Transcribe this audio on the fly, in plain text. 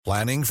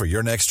Planning for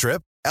your next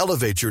trip?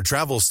 Elevate your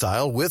travel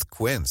style with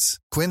Quince.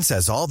 Quince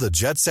has all the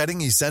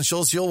jet-setting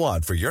essentials you'll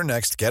want for your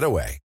next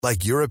getaway,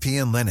 like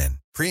European linen,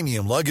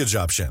 premium luggage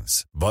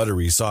options,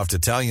 buttery soft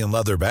Italian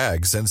leather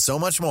bags, and so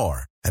much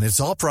more. And it's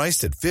all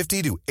priced at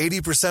 50 to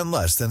 80%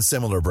 less than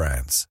similar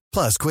brands.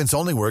 Plus, Quince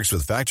only works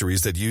with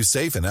factories that use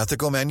safe and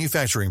ethical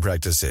manufacturing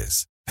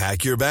practices.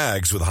 Pack your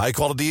bags with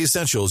high-quality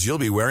essentials you'll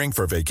be wearing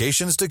for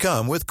vacations to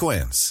come with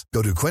Quince.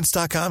 Go to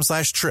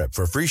quince.com/trip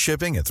for free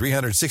shipping and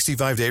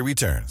 365-day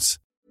returns.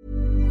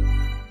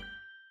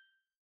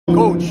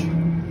 Coach,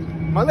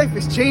 my life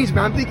has changed,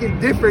 man. I'm thinking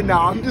different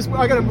now.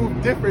 I gotta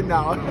move different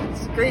now.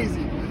 It's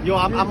crazy. Yo,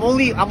 I'm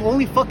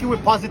only fucking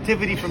with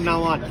positivity from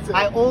now on.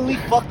 I only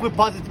fuck with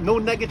positive, no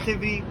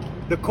negativity.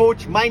 The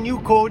coach, my new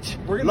coach,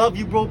 love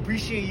you, bro.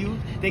 Appreciate you.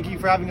 Thank you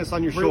for having us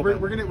on your show. We're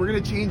gonna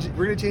change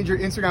your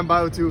Instagram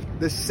bio to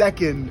the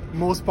second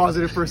most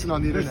positive person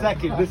on the internet.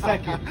 The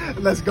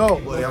second. Let's go.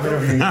 What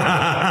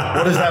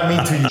does that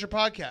mean to you? Your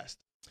podcast,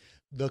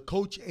 the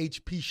Coach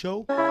HP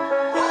Show.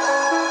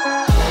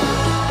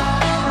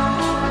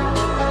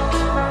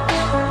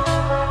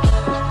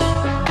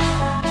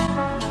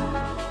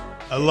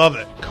 I love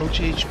it. Coach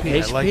HP.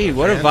 HP, I like it,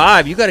 what man. a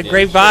vibe. You got a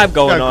great vibe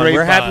going on.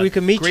 We're happy we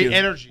can meet Great you.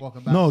 energy.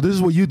 Welcome back. No, this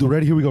is what you do.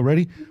 Ready? Here we go.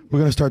 Ready? We're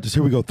going to start this.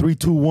 Here we go. 3,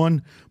 2,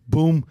 1.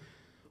 Boom.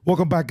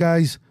 Welcome back,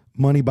 guys.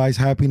 Money buys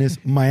happiness.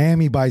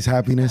 Miami buys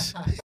happiness.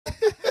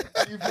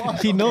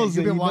 He knows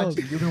You've been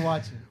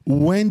watching.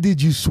 When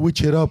did you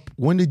switch it up?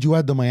 When did you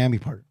add the Miami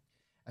part?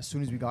 As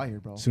soon as we got here,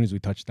 bro. As soon as we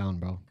touched down,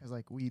 bro. Because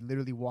like we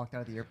literally walked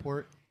out of the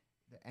airport.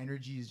 The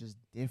energy is just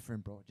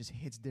different, bro. It just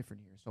hits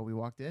different here. So we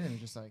walked in and it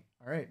was just like,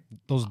 all right.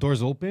 Those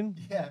doors open.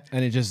 Yeah.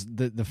 And it just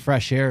the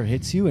fresh air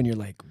hits you and you're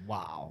like,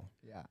 wow.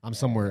 Yeah. I'm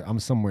somewhere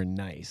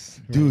nice.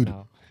 right Dude,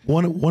 now.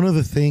 one of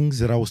the things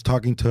that I was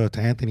talking to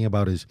Anthony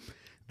about is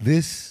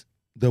this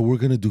that we're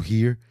going to do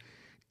here,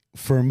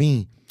 for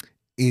me,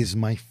 is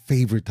my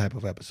favorite type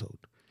of episode.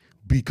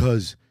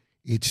 Because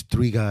it's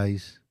 3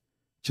 guys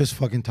just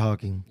fucking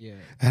talking. Yeah.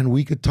 And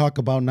we could talk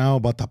about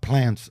the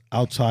plants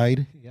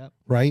outside, Yep.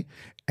 right?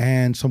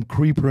 And some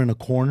creeper in a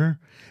corner.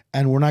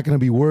 And we're not going to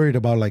be worried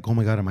about like, oh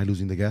my God, am I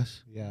losing the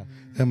guests? Yeah.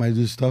 Am I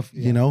doing stuff,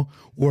 you know?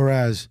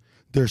 Whereas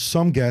there's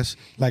some guests,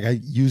 like I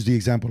used the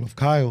example of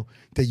Kyle,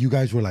 that you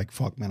guys were like,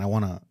 fuck, man, I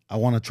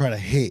wanna try to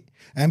hit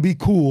and be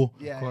cool.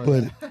 Yeah.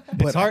 But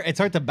It's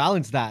hard to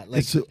balance that. Like,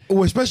 it's,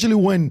 especially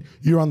when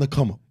you're on the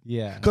come up.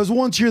 yeah. Because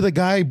once you're the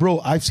guy, bro,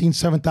 I've seen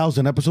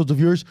 7,000 episodes of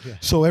yours,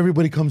 so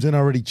everybody comes in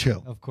already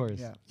chill. Of course.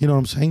 Yeah. You know what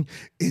I'm saying?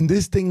 In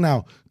this thing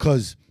now,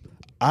 because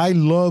I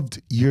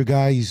loved your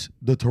guys,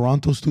 the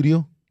Toronto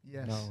studio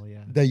Yes. No,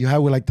 yeah. that you had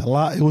with like the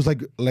lot. It was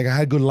like I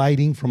had good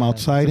lighting from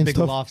outside and Big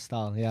stuff, loft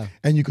style, yeah.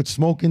 and you could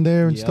smoke in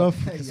there and Yep. stuff.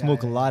 You can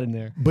smoke a lot in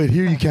there. But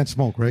here you can't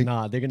smoke, right?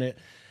 Nah,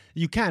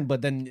 you can,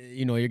 but then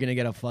you're gonna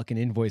get a fucking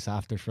invoice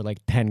after for like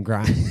 10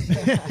 grand.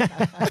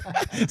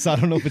 So I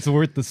don't know if it's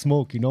worth the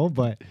smoke,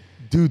 but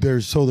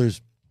Dude, so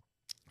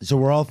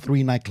we're all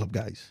 3 nightclub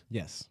guys,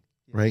 yes.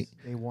 right?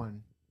 Day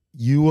one.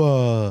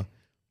 You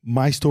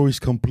my story's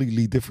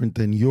completely different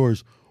than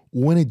yours.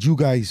 When did you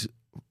guys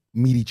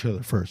meet each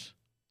other first?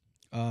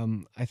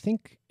 I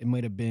think it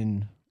might have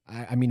been.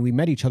 I mean, we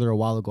met each other a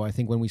while ago. I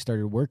think when we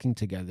started working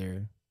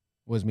together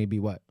was maybe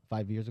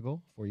 5 years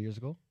ago, 4 years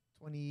ago.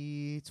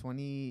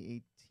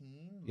 2018,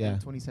 Yeah.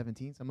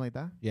 2017, something like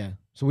that. Yeah.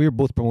 So we were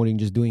both promoting,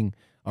 just doing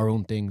our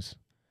own things,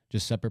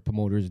 just separate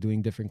promoters,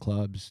 doing different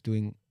clubs,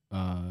 doing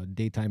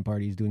daytime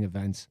parties, doing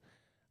events.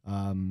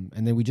 And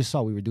then we just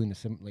saw we were doing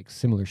the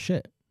similar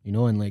shit,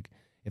 and like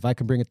if I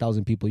could bring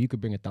 1,000 people, you could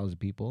bring 1,000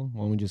 people.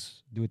 Why don't we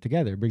just do it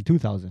together? Bring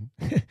 2,000.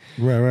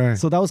 Right.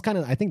 So that was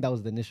I think that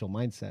was the initial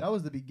mindset. That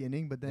was the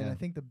beginning, but then Yeah. I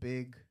think the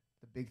big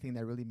thing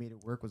that really made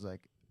it work was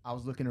like I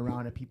was looking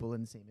around at people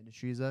in the same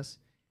industry as us,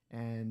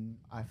 and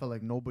I felt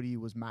like nobody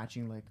was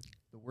matching like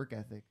the work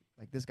ethic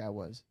like this guy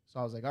was. So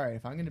I was like, all right,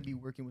 if I'm gonna be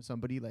working with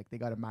somebody, like they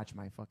gotta match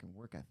my fucking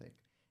work ethic.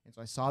 And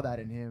so I saw that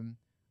in him,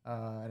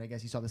 and I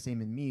guess he saw the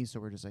same in me. So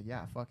we're just like,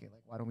 yeah, fuck it.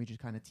 Like, why don't we just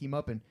kind of team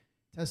up and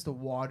test the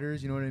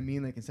waters? You know what I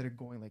mean? Like instead of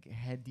going like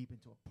head deep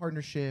into a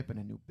partnership and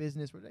a new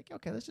business, we're like,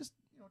 okay, let's just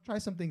try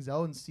some things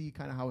out and see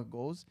kind of how it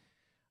goes.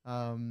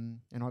 And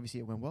obviously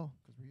it went well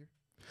because we're here.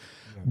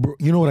 Bro,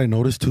 you know what I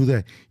noticed too?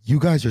 That you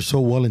guys are so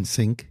well in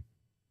sync.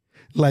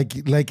 Like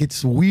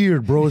it's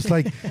weird, bro. It's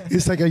like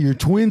you're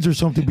twins or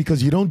something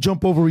because you don't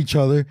jump over each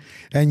other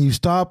and you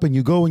stop and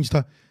you go and you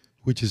stop,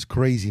 which is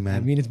crazy, man. I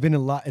mean, it's been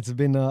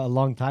a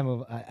long time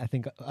of I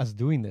think us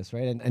doing this,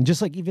 right? And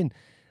just like even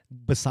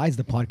besides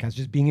the podcast,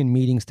 just being in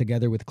meetings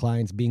together with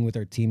clients, being with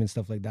our team and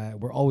stuff like that,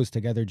 we're always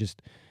together,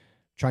 just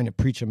trying to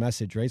preach a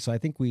message, right? So I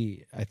think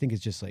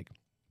it's just like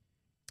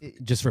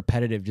just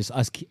repetitive, just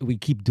us. We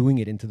keep doing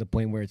it into the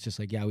point where it's just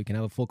like, yeah, we can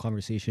have a full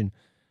conversation,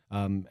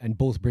 and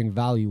both bring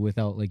value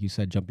without, like you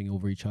said, jumping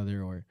over each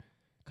other or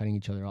cutting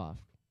each other off.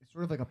 It's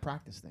sort of like a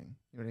practice thing.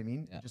 You know what I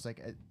mean? Yeah. Just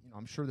like,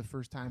 I'm sure the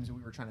first times that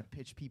we were trying to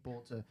pitch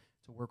people to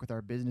work with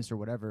our business or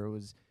whatever,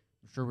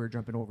 I'm sure we were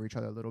jumping over each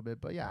other a little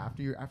bit. But yeah,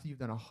 after you've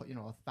done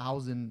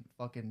 1,000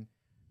 fucking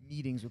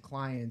meetings with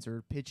clients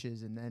or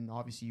pitches, and then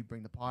obviously you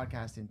bring the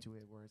podcast into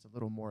it, where it's a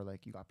little more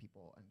like you got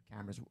people and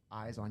cameras,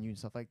 eyes on you and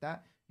stuff like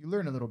that. You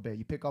learn a little bit.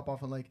 You pick up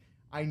off of like,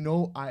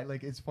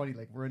 it's funny,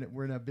 like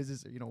we're in a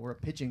business, we're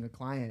pitching a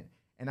client,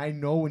 and I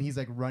know when he's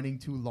like running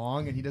too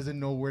long and he doesn't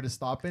know where to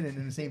stop it, and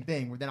then the same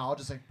thing, where then I'll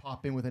just like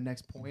pop in with the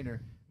next point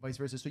or vice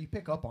versa. So you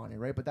pick up on it,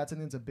 right? But that's a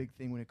big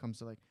thing when it comes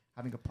to like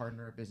having a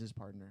partner, a business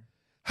partner.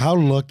 How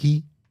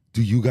lucky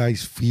do you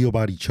guys feel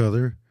about each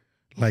other?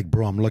 Like,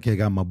 bro, I'm lucky I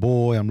got my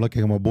boy. I'm lucky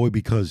I got my boy,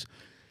 because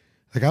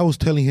like I was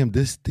telling him,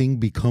 this thing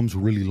becomes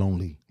really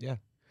lonely. Yeah.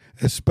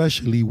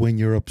 Especially when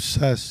you're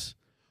obsessed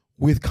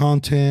with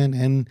content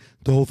and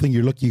the whole thing.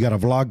 You're lucky you got a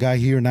vlog guy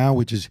here now,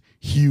 which is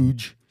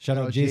huge. Shout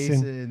out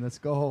Jason. Let's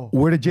go.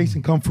 Where did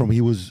Jason come from?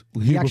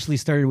 He actually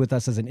started with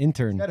us as an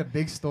intern. He's got a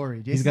big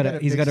story. He's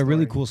got a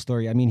really cool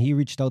story. I mean, he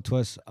reached out to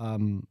us,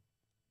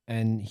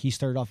 and he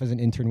started off as an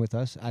intern with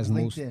us as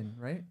LinkedIn,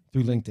 right?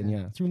 Through LinkedIn,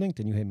 yeah. Through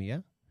LinkedIn, you hit me, yeah.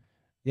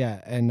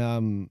 Yeah,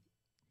 and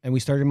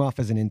we started him off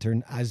as an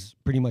intern, as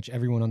pretty much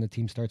everyone on the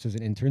team starts as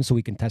an intern, so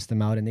we can test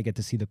them out and they get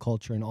to see the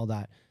culture and all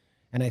that.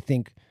 And I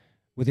think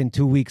within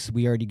 2 weeks,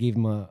 we already gave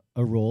him a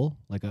role,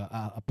 like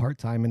a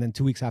part-time, and then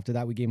 2 weeks after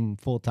that, we gave him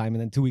full-time,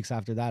 and then 2 weeks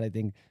after that, I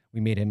think we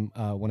made him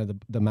one of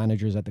the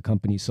managers at the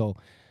company. So,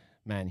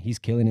 man, he's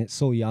killing it,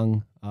 so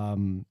young,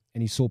 and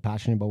he's so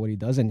passionate about what he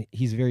does, and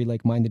he's very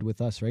like-minded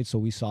with us, right? So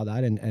we saw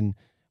that, and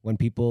when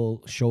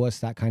people show us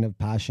that kind of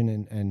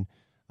passion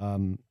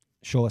and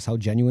show us how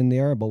genuine they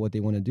are about what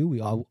they want to do,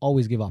 we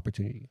always give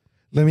opportunity.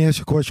 Let me ask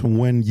you a question.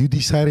 When you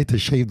decided to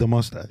shave the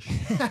mustache,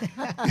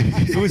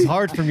 it was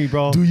hard for me,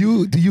 bro. Do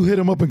you hit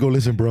him up and go,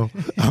 listen, bro,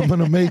 I'm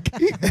going to make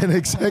an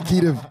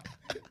executive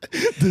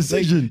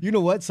decision? Like, you know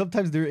what?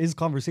 Sometimes there is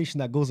conversation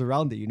that goes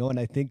around it, and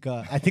I think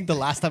the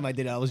last time I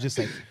did it, I was just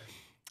like,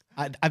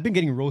 I've been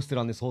getting roasted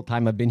on this whole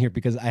time I've been here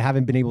because I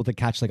haven't been able to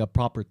catch like a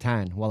proper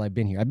tan while I've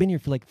been here. I've been here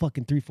for like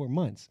fucking 3-4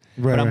 months,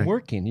 but I'm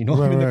working, Right,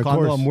 I'm in the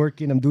condo, course. I'm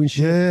working, I'm doing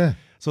shit. Yeah.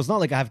 So it's not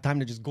like I have time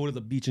to just go to the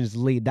beach and just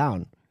lay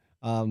down.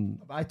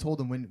 I told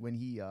him when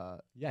he I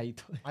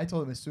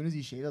told him as soon as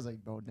he shaved, I was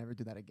like, bro, never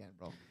do that again,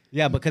 bro.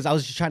 Yeah, because I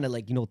was just trying to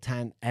like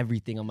tan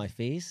everything on my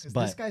face.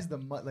 But this guy's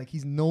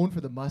he's known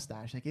for the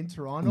mustache. Like in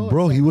Toronto,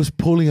 Bro, he was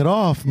pulling it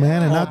off,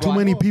 man, and not too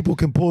many people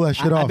can pull that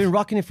shit off. I've been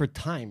rocking it for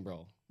time,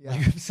 bro. Yeah,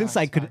 like, since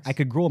I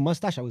could grow a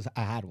mustache,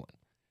 I had one.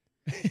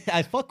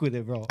 I fuck with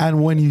it, bro.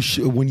 And when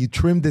you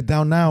trimmed it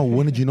down now,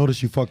 when did you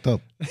notice you fucked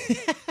up?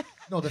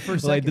 No, the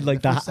first. Well, I did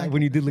like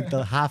when you did like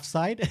the half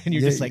side, and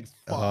you're just like,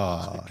 fuck.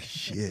 Oh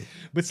shit.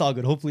 But it's all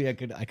good. Hopefully, I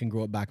can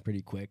grow it back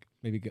pretty quick,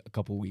 maybe a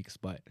couple weeks.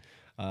 But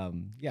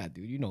yeah,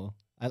 dude,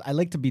 I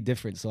like to be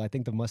different, so I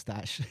think the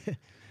mustache.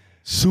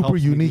 Super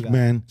unique,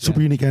 man. Super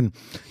unique, and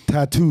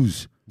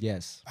tattoos.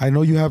 Yes. I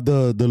know you have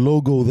the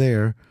logo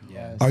there.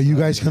 Yes. Are you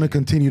guys gonna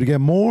continue to get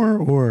more,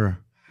 or?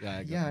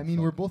 Yeah, I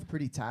mean, we're both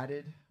pretty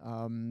tatted.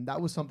 That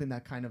was something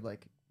that kind of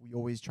like we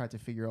always tried to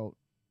figure out.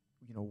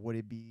 Would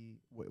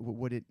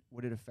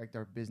it affect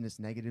our business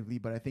negatively?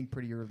 But I think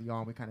pretty early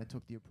on we kind of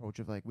took the approach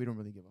of like we don't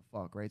really give a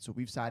fuck, right? So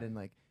we've sat in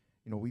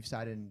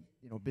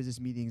business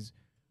meetings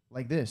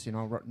like this,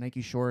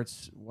 Nike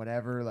shorts,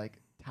 whatever, like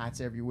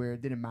tats everywhere.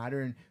 It didn't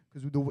matter, and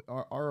because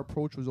our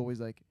approach was always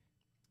like,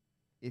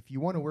 if you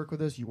want to work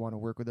with us, you want to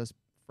work with us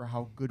for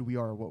how good we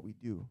are at what we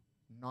do,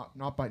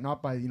 not by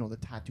the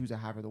tattoos I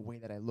have or the way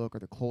that I look or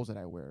the clothes that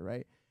I wear,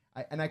 right?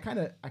 I kind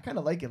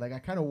of like it. Like I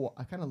kind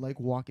of like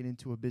walking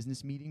into a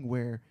business meeting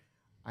where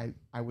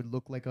I would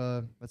look like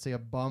let's say a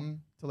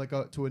bum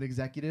to an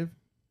executive,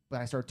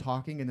 but I start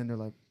talking and then they're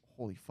like,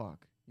 holy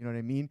fuck, you know what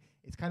I mean?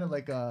 It's kind of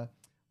like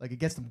it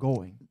gets them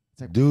going.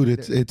 It's like, dude,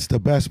 it's the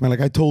best, man. Like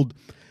I told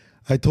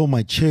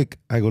my chick,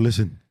 I go,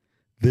 listen,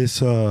 this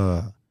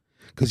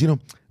because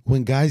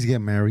when guys get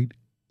married,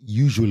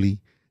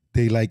 usually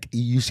they like,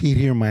 you see it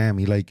here in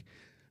Miami, like.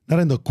 Not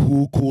in the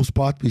cool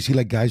spot, but you see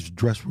like guys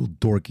dressed real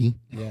dorky.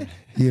 Yeah.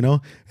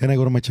 And I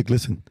go to my chick,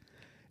 listen,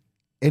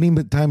 any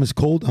time it's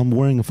cold, I'm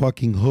wearing a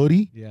fucking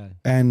hoodie. Yeah.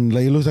 And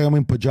like, it looks like I'm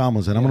in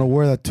pajamas. And I'm going to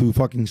wear that to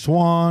fucking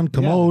Swan,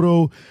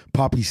 Komodo,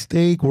 Poppy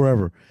Steak,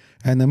 wherever.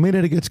 And the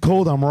minute it gets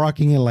cold, I'm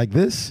rocking it like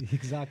this.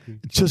 Exactly.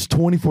 Just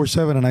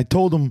 24/7. And I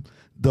told them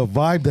the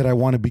vibe that I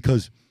wanted,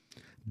 because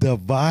the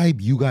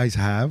vibe you guys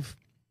have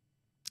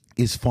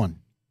is fun.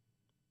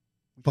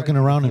 Fucking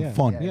around and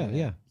fun.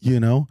 Yeah.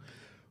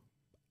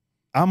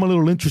 I'm a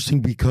little interesting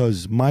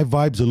because my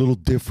vibe's a little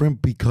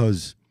different,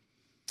 because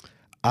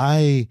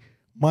my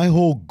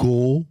whole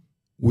goal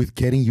with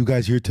getting you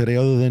guys here today,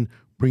 other than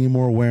bringing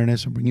more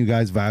awareness and bringing you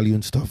guys value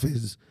and stuff,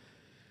 is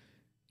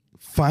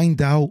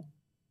find out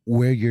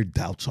where your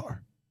doubts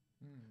are.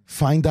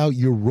 Find out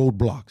your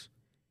roadblocks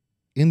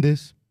in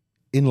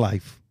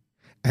life,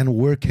 and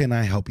where can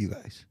I help you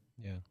guys?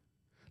 Yeah.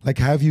 Like,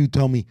 have you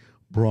tell me,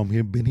 bro,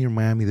 been here in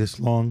Miami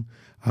this long.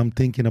 I'm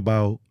thinking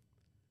about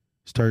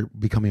start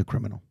becoming a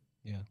criminal.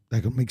 Yeah. I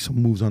can make some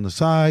moves on the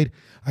side.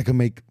 I can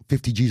make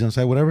 50 G's on the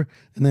side, whatever.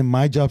 And then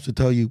my job's to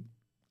tell you,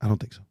 I don't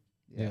think so.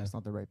 Yeah, it's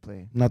not the right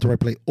play. Not the right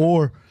play.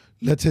 Or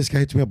let's say this guy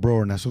hits me up, bro,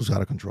 Ernesto's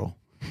out of control.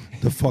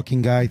 The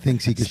fucking guy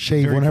thinks he can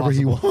shave very whenever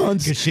possible. he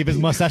wants. He can shave his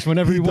mustache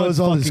whenever he does wants,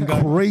 all this fucking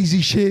guy.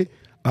 crazy shit.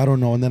 I don't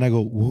know. And then I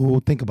go, whoa,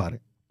 think about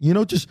it. You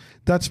know, just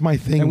that's my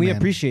thing. And we man.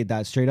 appreciate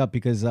that straight up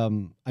because I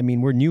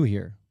mean we're new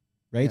here,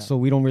 right? Yeah. So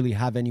we don't really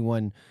have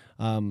anyone.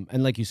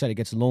 And like you said, it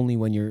gets lonely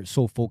when you're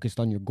so focused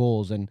on your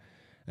goals and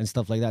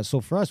stuff like that.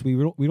 So for us, we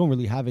don't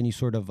really have any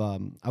sort of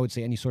I would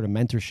say any sort of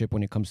mentorship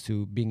when it comes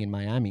to being in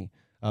Miami.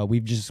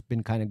 We've just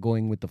been kind of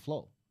going with the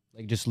flow,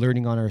 like just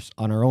learning on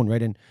our own,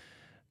 right? And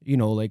you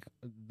know, like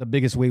the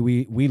biggest way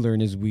we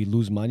learn is we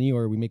lose money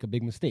or we make a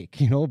big mistake,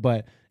 you know.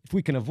 But if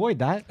we can avoid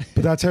that,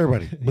 But that's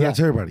everybody. Yeah. That's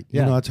everybody. You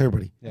Yeah. know, that's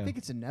everybody. yeah. I think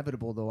it's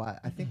inevitable though.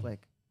 I think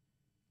like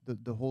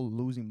the whole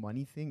losing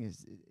money thing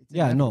is it's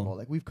Yeah, no. inevitable.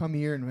 Like we've come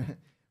here and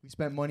we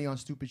spent money on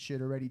stupid shit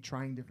already,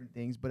 trying different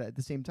things. But at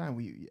the same time,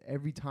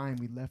 every time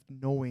we left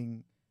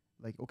knowing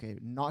like, okay,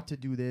 not to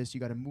do this. You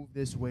got to move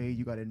this way.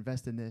 You got to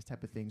invest in this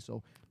type of thing.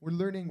 So we're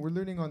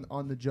learning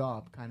on the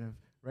job, kind of,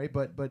 right?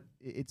 But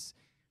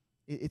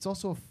it's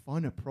also a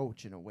fun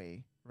approach in a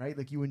way, right?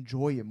 Like you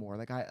enjoy it more.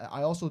 Like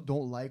I also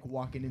don't like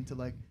walking into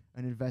like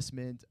an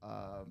investment,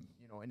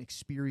 an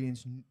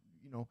experience,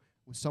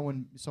 with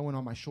someone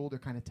on my shoulder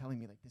kind of telling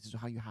me like this is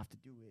how you have to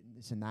do it and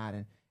this and that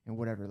and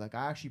whatever. Like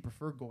I actually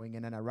prefer going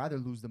in and I'd rather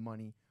lose the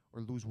money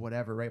or lose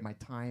whatever, right? My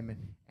time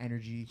and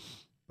energy,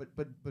 but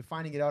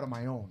finding it out on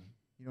my own,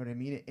 you know what I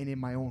mean? And in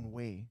my own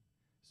way.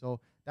 So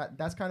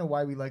that's kind of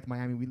why we liked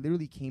Miami. We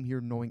literally came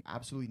here knowing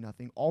absolutely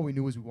nothing. All we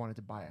knew was we wanted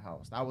to buy a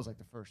house. That was like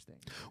the first thing.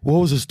 What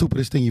was the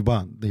stupidest thing you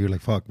bought that you're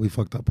like, fuck, we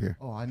fucked up here?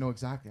 Oh, I know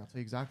exactly. I'll tell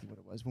you exactly what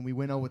it was. When we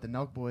went out with the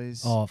Nelk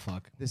boys, Oh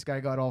fuck. this guy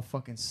got all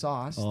fucking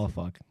sauced Oh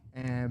fuck.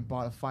 and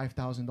bought a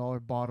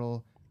 $5,000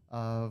 bottle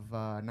of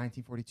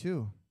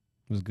 1942.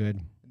 It was good.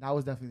 That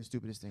was definitely the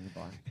stupidest thing he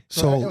bought.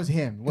 So it was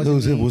him. It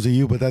wasn't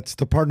you, but that's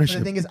the But partnership.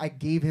 the thing is, I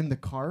gave him the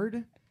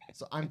card,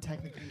 so I'm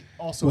technically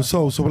also.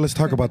 Well, so let's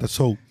talk about that.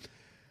 So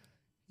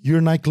your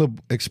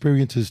nightclub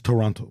experience is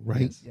Toronto,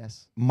 right?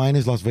 Yes. Mine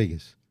is Las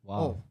Vegas. Wow.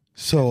 Oh,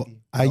 So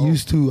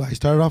 50. I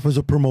started off as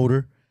a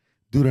promoter,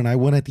 dude, and I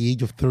went at the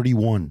age of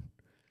 31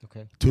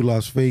 Okay. to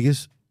Las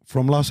Vegas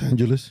from Los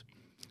Angeles.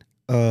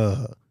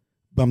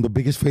 I'm the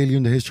biggest failure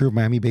in the history of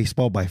Miami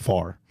baseball by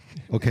far.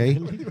 Okay,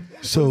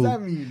 so What does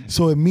that mean?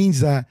 so it means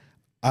that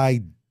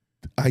I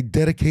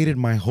dedicated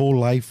my whole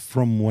life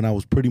from when I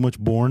was pretty much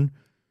born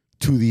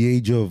to the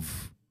age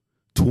of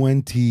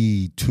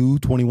 22,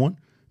 21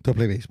 to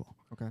play baseball.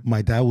 Okay.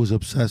 My dad was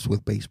obsessed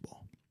with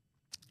baseball.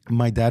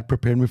 My dad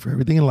prepared me for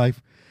everything in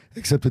life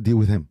except to deal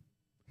with him.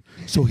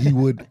 So he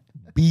would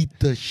beat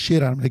the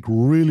shit out of me, like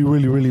really,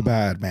 really, really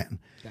bad, man.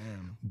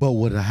 Damn. But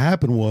what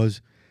happened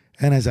was,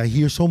 and as I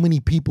hear so many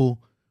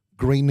people,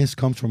 greatness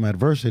comes from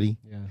adversity,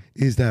 Yeah.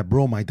 is that,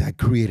 bro, my dad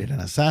created an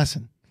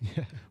assassin,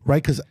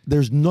 right? Because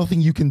there's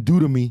nothing you can do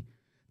to me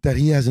that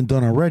he hasn't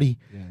done already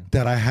Yeah.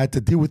 that I had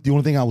to deal with. The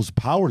only thing I was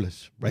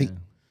powerless, right? Yeah.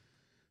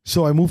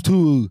 So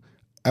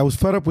I was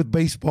fed up with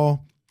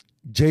baseball.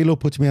 J-Lo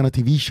puts me on a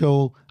TV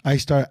show. I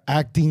start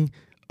acting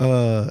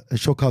a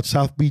show called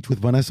South Beach with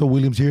Vanessa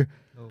Williams here.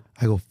 Oh.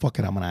 I go, fuck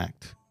it, I'm going to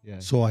act. Yeah.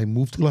 So I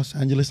moved to Los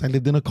Angeles. I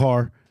lived in a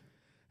car.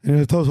 And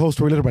I'll tell the whole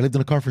story later, but I lived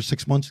in a car for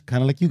 6 months,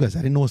 kind of like you guys. I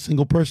didn't know a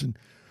single person.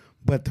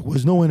 But there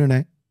was no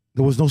internet.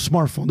 There was no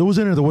smartphone. There was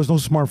internet. There was no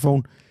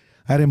smartphone.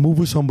 I didn't move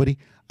with somebody.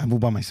 I moved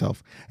by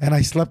myself. And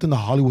I slept in the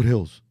Hollywood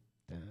Hills.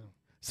 Damn.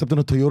 Slept in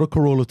a Toyota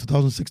Corolla,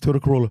 2006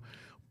 Toyota Corolla.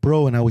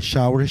 Bro, and I would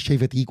shower and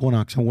shave at the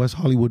Equinox in West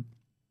Hollywood.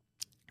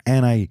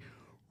 And I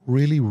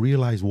really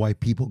realized why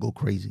people go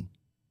crazy.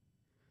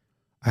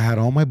 I had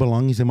all my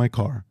belongings in my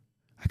car.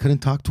 I couldn't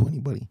talk to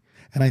anybody.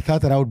 And I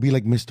thought that I would be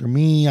like Mr.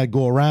 Me. I'd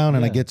go around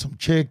and I get some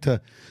chick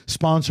to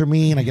sponsor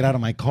me and I get out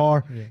of my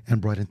car.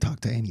 And bro, I didn't talk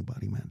to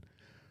anybody, man.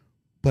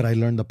 But I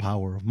learned the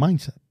power of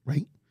mindset,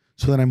 right?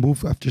 So then I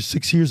moved, after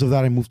 6 years of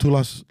that, I moved to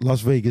Las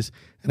Vegas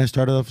and I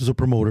started off as a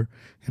promoter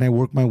and I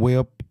worked my way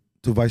up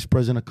to vice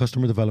president of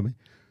customer development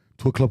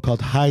to a club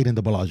called Hyde in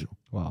the Bellagio.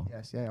 Wow.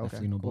 Yes. Yeah. Okay.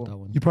 Definitely know Cool. about that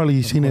one. You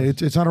probably seen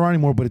it. It's not around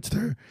anymore, but it's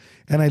there.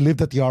 And I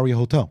lived at the Aria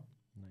Hotel.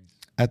 Nice.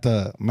 At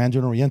the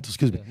Mansion Oriental,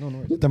 excuse me. Yeah, no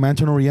worries. The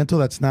Mansion Oriental,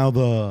 that's now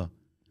the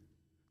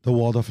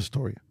Waldorf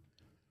Astoria.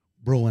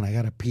 Bro, and I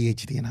got a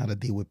PhD in how to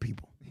deal with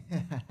people.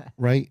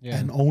 Right? Yeah.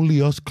 And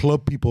only us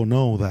club people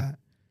know that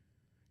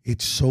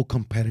it's so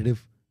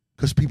competitive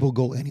because people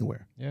go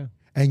anywhere. Yeah.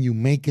 And you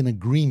make an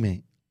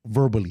agreement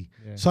verbally.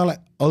 Yeah. It's not like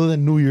other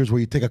than New Year's where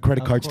you take a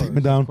credit Of card course,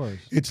 statement of down. course.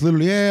 It's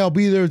literally, I'll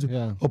be there.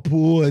 Yeah. A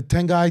pool, a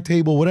 10-guy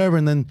table, whatever.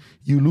 And then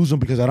you lose them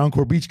because at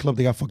Encore Beach Club,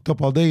 they got fucked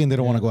up all day and they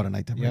don't want to go out at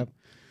nighttime. Yep. Right?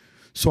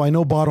 So I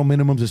know bottle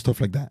minimums and stuff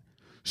like that.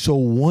 So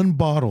one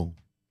bottle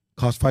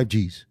cost 5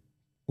 G's.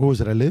 Where was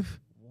it? I live?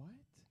 What?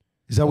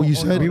 Is that what you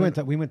Oh, said? We went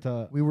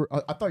to We were.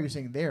 I thought you were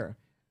saying there.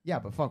 Yeah,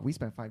 but fuck, we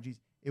spent 5 G's.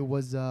 It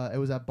was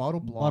at Bottle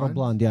Blonde. Bottle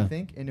Blonde, yeah. I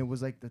think, and it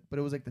was like the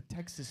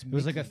Texas. it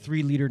was like a Mickey.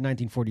 3-liter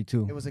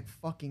 1942. It was like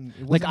fucking.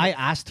 It Like wasn't I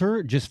asked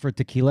her just for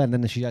tequila, and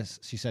then she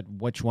said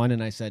which one,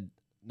 and I said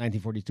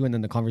 1942, and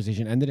then the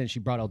conversation ended, and she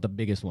brought out the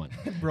biggest one.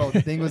 Bro,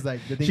 the thing was like,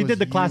 She did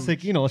the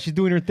classic, you know, she's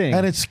doing her thing.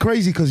 And it's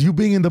crazy because you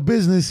being in the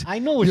business, I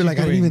know what you're she's like,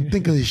 I doing. didn't even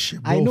think of this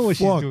shit, bro. I know what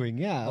she's Fuck. doing.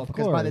 Yeah, Oh, of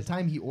because course. by the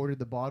time he ordered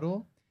the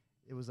bottle,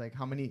 it was like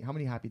how many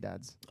Happy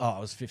Dads? Oh,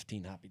 it was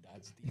 15 Happy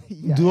Dads.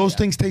 Yeah, Do those yeah.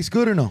 things taste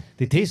good or no?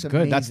 They taste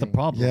good. That's the amazing.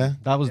 problem. Yeah.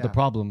 That was the Yeah.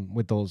 problem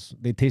with those.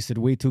 They tasted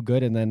way too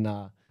good, and then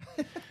I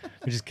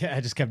just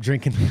kept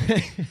drinking.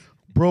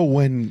 Bro,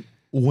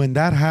 when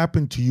that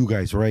happened to you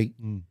guys, right?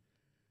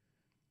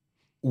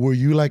 Were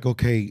you like,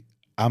 okay,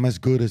 I'm as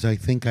good as I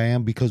think I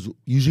am? Because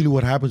usually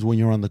what happens when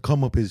you're on the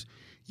come up is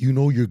you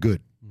know you're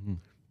good,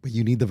 but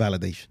you need the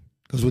validation.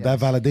 Because with that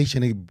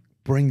validation, it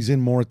brings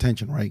in more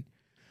attention, right?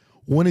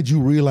 When did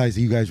you realize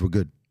that you guys were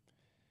good?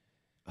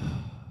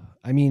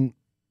 I mean,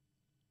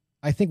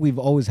 I think we've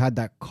always had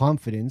that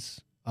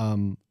confidence.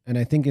 And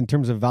I think in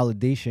terms of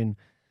validation,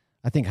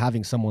 I think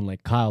having someone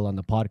like Kyle on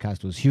the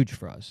podcast was huge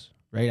for us,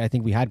 right? I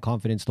think we had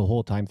confidence the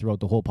whole time throughout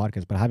the whole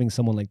podcast, but having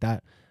someone like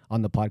that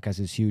on the podcast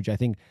is huge. I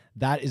think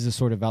that is the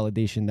sort of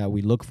validation that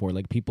we look for,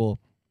 like people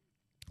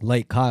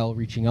like Kyle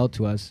reaching out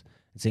to us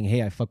and saying,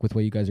 hey, I fuck with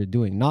what you guys are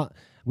doing.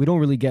 We don't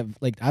really get,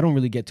 like, I don't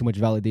really get too much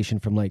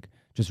validation from like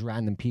just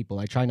random people.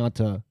 I try not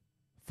to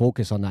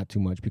focus on that too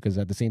much because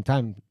at the same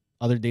time,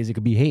 other days it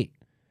could be hate.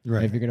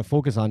 Right. If you're going to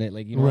focus on it,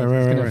 like, you know, Right, it's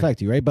right, going to right.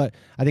 affect you, right? But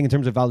I think in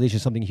terms of validation,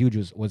 something huge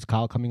was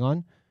Kyle coming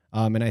on.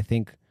 And I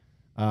think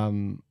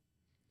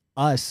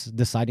us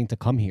deciding to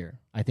come here,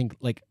 I think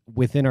like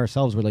within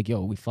ourselves, we're like,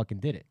 yo, we fucking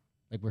did it.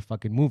 Like we're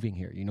fucking moving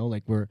here, you know,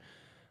 like we're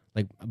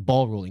like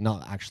ball rolling,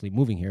 not actually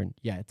moving here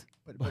yet.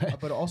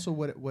 But also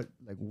what was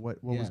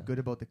Yeah. good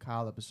about the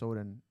Kyle episode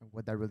and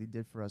what that really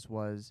did for us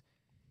was,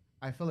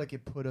 I feel like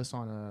it put us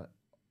on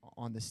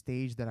the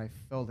stage that I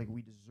felt like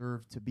we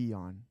deserved to be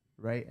on,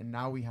 right? And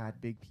now we had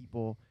big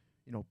people,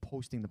 you know,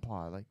 posting the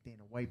pod, like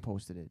Dana White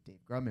posted it, Dave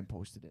Grumman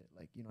posted it,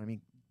 like, you know what I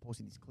mean,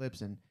 posting these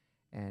clips,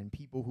 and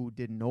people who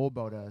didn't know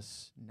about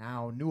us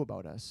now knew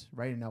about us,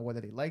 right? And now whether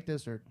they liked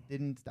us or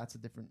didn't, that's a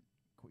different,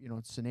 you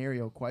know,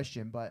 scenario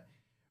question, but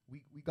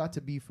we got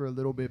to be for a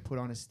little bit put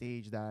on a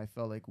stage that I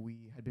felt like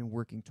we had been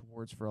working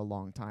towards for a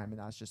long time, and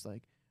that's just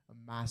like a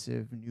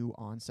massive new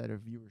onset of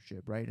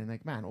viewership, right? And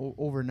like, man,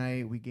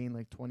 overnight we gained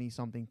like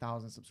 20-something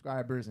thousand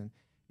subscribers, and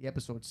the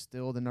episode's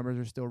still, the numbers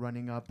are still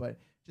running up, but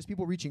just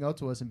people reaching out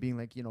to us and being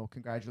like, you know,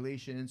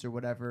 congratulations or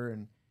whatever,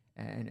 and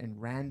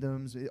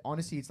randoms.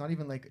 Honestly, it's not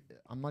even like,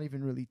 I'm not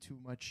even really too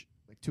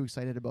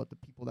excited about the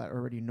people that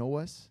already know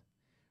us,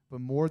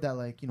 but more that,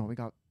 like, you know, we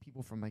got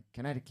people from like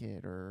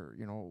Connecticut or,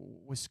 you know,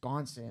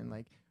 Wisconsin,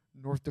 like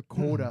North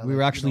Dakota. We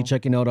were actually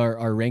checking out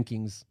our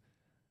rankings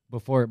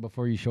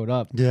before you showed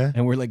up. Yeah.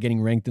 And we're like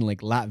getting ranked in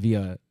like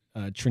Latvia,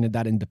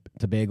 Trinidad and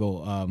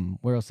Tobago,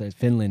 where else is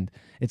Finland?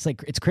 It's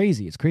like, it's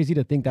crazy. It's crazy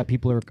to think that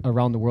people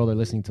around the world are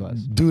listening to us.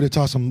 Dude, it's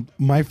awesome.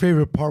 My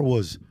favorite part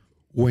was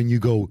when you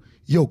go,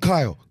 yo,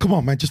 Kyle, come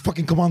on, man, just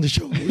fucking come on the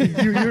show.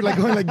 You're like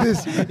going like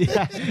this.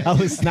 Yeah, I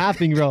was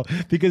snapping, bro,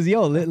 because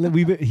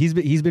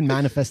he's been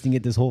manifesting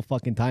it this whole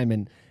fucking time,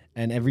 and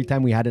every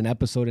time we had an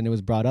episode and it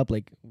was brought up,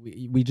 like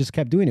we just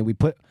kept doing it. We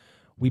put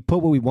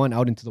what we want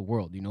out into the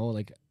world, you know,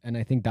 like, and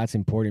I think that's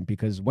important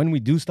because when we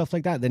do stuff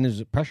like that, then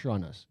there's pressure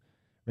on us,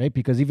 right?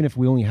 Because even if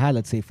we only had,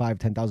 let's say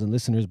 5,000-10,000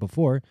 listeners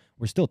before,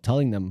 we're still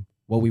telling them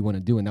what we want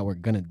to do and that we're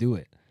gonna do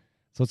it.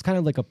 So it's kind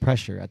of like a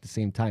pressure at the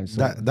same time.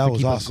 So that to was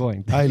keep us awesome.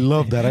 going. I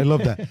love that. I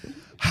love that.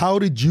 How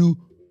did you,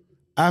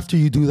 after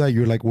you do that,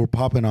 you're like, we're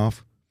popping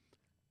off.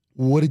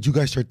 What did you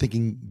guys start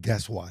thinking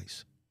guest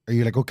wise? Are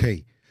you like,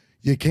 okay,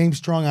 you came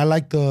strong. I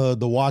like the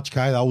watch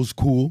guy. That was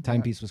cool.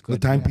 Timepiece was The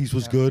good. timepiece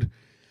was good.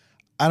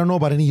 I don't know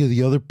about any of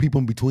the other people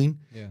in between.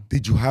 Yeah.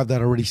 Did you have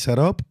that already set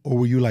up? Or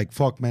were you like,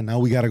 fuck, man, now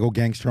we got to go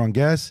gangster on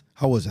guests?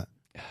 How was that?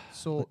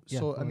 So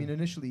go I mean,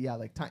 initially, yeah,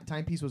 like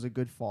Timepiece was a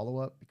good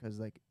follow-up because,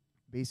 like,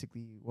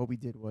 basically what we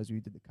did was we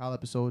did the Kyle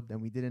episode,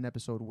 then we did an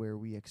episode where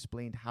we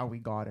explained how we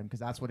got him because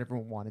that's what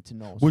everyone wanted to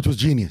know. So Which was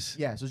genius.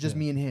 yeah, so it's just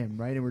me and him,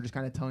 right? And we're just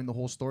kind of telling the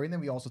whole story. And then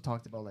we also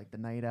talked about like the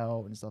night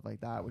out and stuff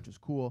like that, which was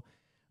cool.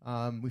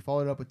 We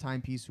followed up with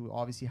Timepiece, who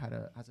obviously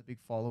has a big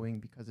following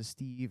because of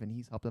Steve, and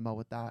he's helped them out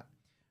with that.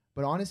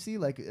 But honestly,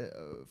 like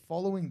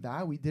following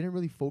that, we didn't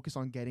really focus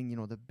on getting, you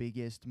know, the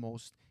biggest,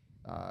 most,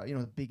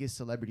 the biggest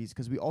celebrities,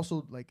 because we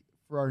also, like,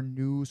 for our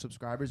new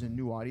subscribers and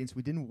new audience,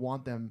 we didn't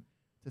want them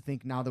to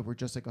think now that we're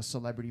just like a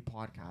celebrity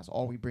podcast.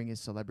 All we bring is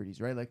celebrities,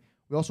 right? Like,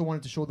 we also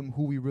wanted to show them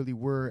who we really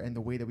were and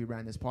the way that we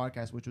ran this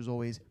podcast, which was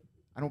always,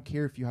 I don't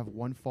care if you have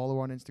 1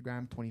 follower on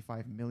Instagram,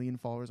 25 million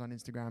followers on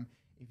Instagram.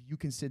 If you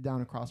can sit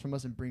down across from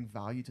us and bring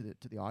value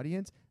to the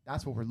audience,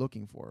 that's what we're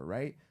looking for,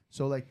 right?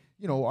 So, like,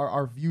 you know,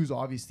 our views,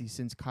 obviously,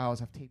 since Kyle's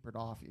have tapered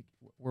off,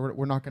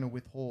 we're not going to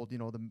withhold, you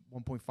know, the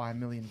 1.5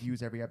 million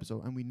views every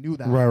episode, and we knew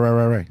that.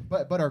 Right.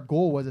 But our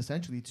goal was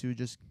essentially to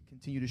just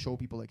continue to show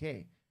people, like,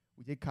 hey,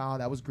 we did Kyle,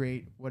 that was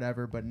great,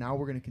 whatever, but now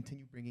we're going to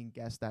continue bringing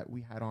guests that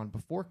we had on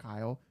before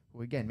Kyle,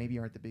 who, again, maybe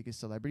aren't the biggest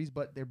celebrities,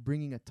 but they're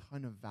bringing a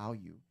ton of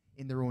value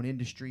in their own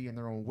industry, in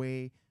their own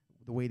way,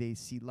 the way they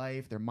see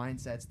life, their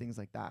mindsets, things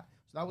like that.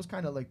 So that was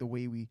kind of like the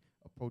way we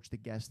approached the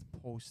guest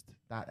post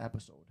that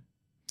episode.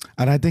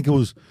 And I think it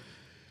was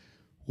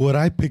What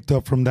I picked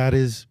up from that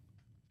is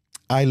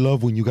I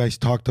love when you guys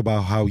talked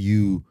about how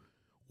you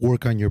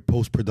work on your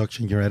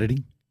post-production, your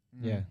editing.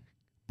 Yeah.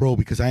 Bro,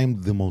 because I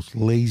am the most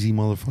lazy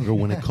motherfucker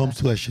when it comes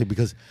to that shit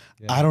because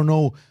I don't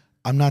know.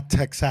 I'm not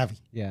tech savvy.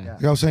 Yeah.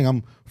 Like I was saying,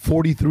 I'm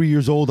 43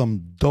 years old.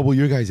 I'm double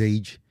your guys'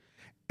 age.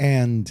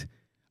 And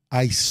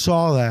I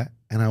saw that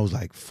and I was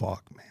like,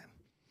 fuck, man.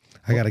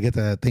 I got to get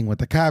that thing with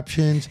the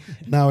captions.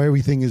 Now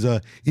everything is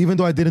even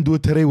though I didn't do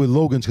it today with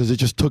Logan's because it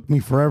just took me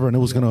forever and it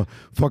was going to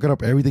fuck it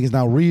up. Everything is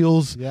now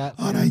Reels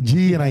on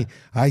IG. And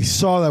I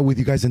saw that with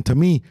you guys. And to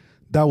me,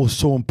 that was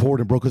so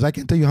important, bro, because I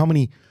can't tell you how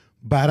many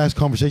badass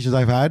conversations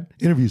I've had,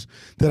 interviews,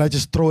 that I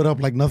just throw it up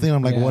like nothing.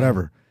 I'm like,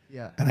 whatever.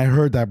 Yeah. And I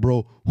heard that,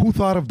 bro. Who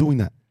thought of doing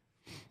that?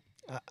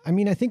 I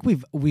mean, I think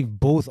we've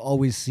both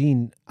always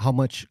seen how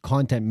much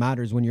content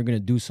matters when you're going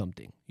to do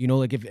something. You know,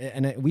 like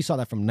we saw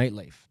that from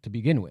Nightlife to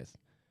begin with.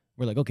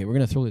 We're like, okay, we're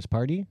going to throw this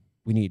party.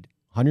 We need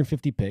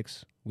 150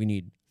 pics. We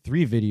need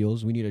 3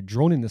 videos. We need a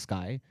drone in the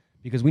sky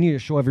because we need to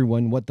show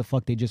everyone what the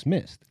fuck they just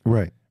missed.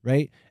 Right.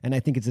 Right. And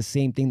I think it's the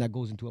same thing that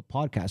goes into a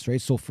podcast,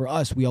 right? So for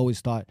us, we always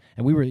thought,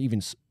 and we were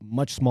even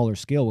much smaller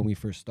scale when we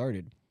first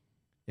started,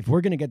 if we're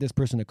going to get this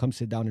person to come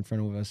sit down in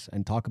front of us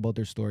and talk about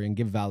their story and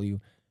give value,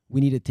 we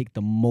need to take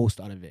the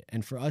most out of it.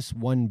 And for us,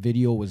 one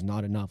video was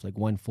not enough. Like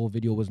one full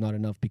video was not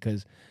enough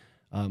because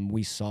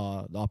we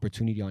saw the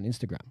opportunity on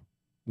Instagram.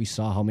 We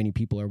saw how many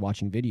people are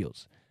watching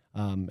videos.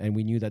 And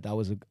we knew that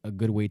was a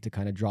good way to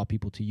kind of draw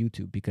people to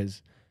YouTube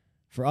because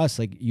for us,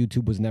 like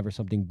YouTube was never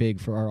something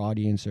big for our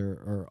audience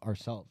or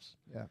ourselves.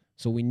 Yeah.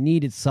 So we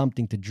needed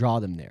something to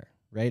draw them there,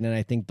 right? And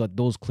I think that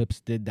those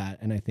clips did that.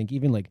 And I think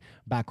even like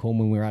back home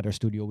when we were at our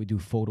studio, we do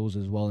photos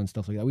as well and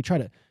stuff like that. We try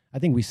to. I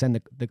think we send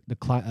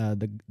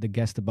the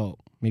guest about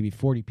maybe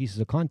 40 pieces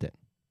of content.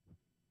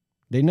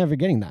 They're never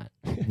getting that.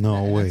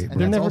 No way.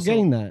 They're never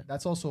getting that.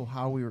 That's also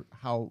how we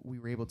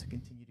were able to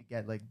continue to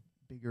get like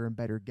bigger and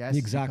better guests.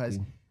 Exactly.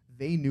 Because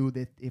they knew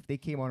that if they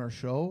came on our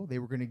show, they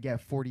were going to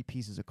get 40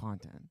 pieces of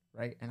content,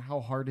 right? And how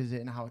hard is it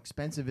and how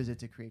expensive is it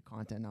to create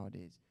content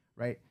nowadays,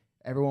 right?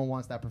 Everyone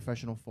wants that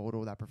professional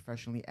photo, that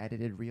professionally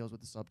edited reels with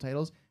the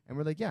subtitles. And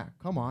we're like, yeah,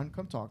 come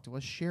talk to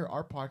us, share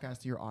our podcast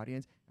to your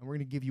audience, and we're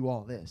going to give you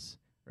all this,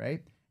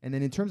 right? And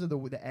then in terms of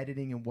the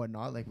editing and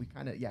whatnot, like we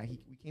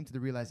came to the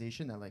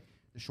realization that like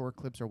the short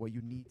clips are what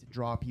you need to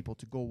draw people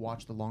to go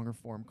watch the longer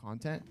form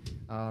content.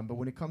 But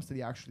when it comes to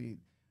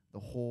the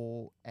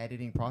whole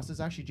editing process,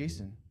 actually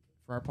Jason,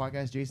 for our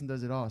podcast, Jason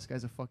does it all. This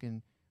guy's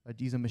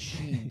he's a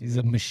machine. He's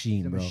a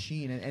machine, bro. He's a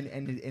machine.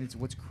 And it's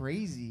what's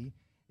crazy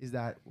is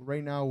that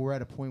right now we're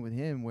at a point with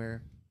him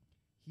where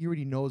he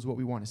already knows what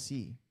we want to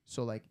see.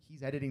 So like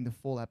he's editing the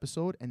full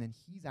episode and then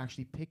he's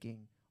actually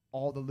picking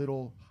all the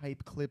little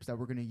hype clips that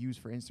we're going to use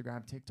for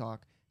Instagram,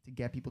 TikTok to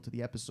get people to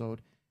the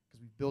episode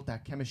because we've built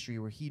that chemistry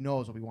where he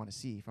knows what we want to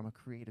see from a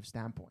creative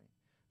standpoint.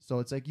 So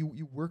it's like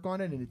you work on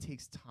it and it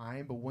takes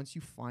time, but once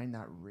you find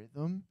that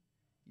rhythm,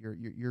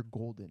 you're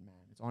golden, man.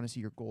 It's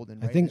honestly you're golden.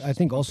 Right? I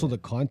think also the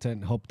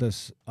content helped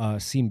us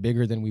seem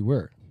bigger than we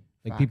were.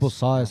 Like Facts. people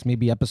saw us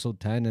maybe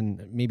episode 10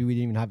 and maybe we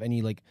didn't even have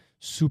any like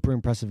super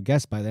impressive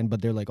guests by then, but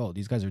they're like, oh,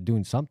 these guys are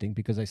doing something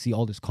because I see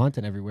all this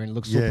content everywhere and it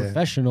looks so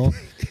professional.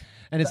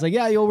 And it's like,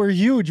 yeah, yo, we're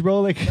huge,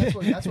 bro. Like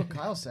that's what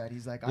Kyle said.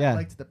 He's like, I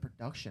liked the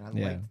production. I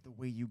liked the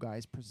way you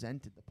guys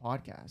presented the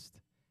podcast.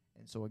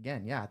 And so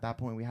again, at that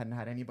point we hadn't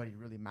had anybody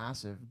really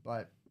massive,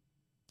 but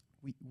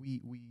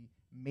we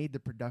made the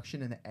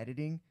production and the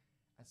editing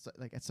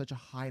at such a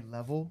high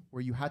level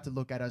where you had to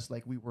look at us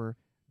like we were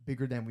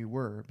bigger than we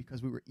were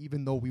because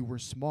even though we were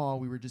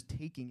small, we were just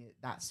taking it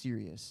that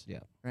serious. Yeah.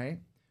 Right.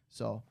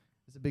 So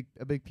it's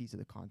a big piece of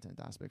the content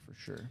aspect for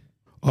sure.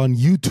 On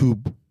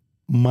YouTube,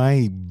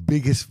 my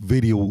biggest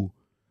video,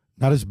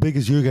 not as big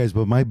as you guys,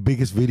 but my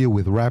biggest video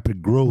with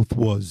rapid growth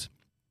was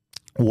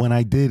when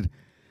I did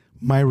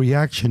my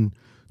reaction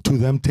to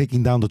them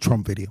taking down the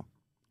Trump video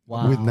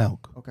with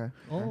Nelk. Okay.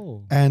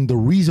 Oh. And the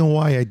reason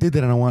why I did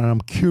that, and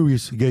I'm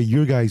curious to get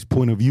your guys'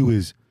 point of view,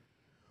 is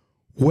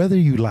whether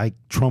you like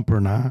Trump or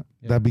not,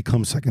 that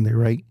becomes secondary,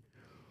 right?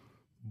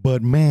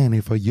 But man,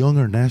 if a young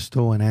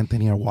Ernesto and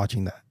Anthony are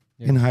watching that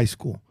in high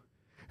school,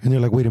 and they're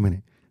like, wait a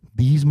minute,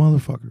 these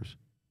motherfuckers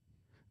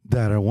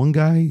that are one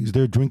guy is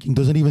there drinking,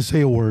 doesn't even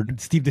say a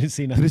word. Steve didn't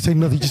say nothing. He didn't say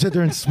nothing. He just sat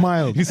there and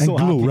smiled and so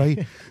glue, happy.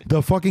 right?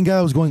 The fucking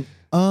guy was going,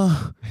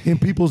 in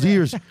people's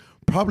ears,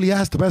 probably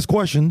asked the best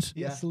questions.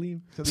 Yeah,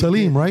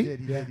 Salim, right? He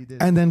did.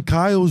 And then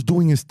Kyle's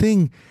doing his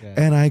thing. Yeah.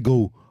 And I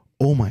go,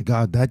 oh my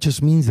God, that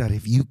just means that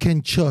if you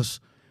can just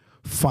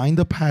find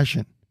the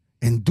passion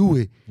and do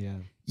it,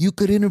 you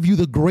could interview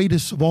the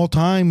greatest of all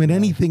time and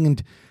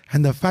anything.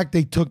 And the fact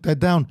they took that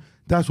down,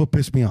 that's what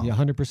pissed me off. Yeah,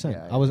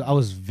 100%. I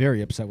was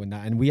very upset with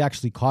that. And we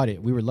actually caught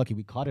it. We were lucky.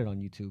 We caught it on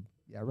YouTube.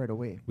 Yeah, right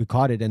away. We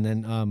caught it. And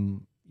then,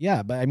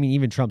 but I mean,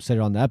 even Trump said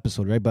it on the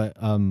episode, right? But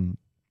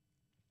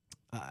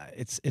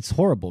it's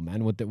horrible,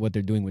 man, what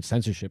they're doing with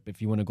censorship,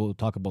 if you want to go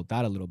talk about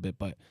that a little bit.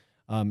 But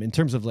in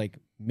terms of like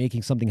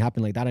making something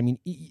happen like that, I mean,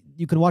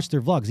 you can watch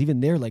their vlogs. Even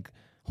they're like,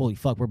 holy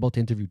fuck, we're about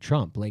to interview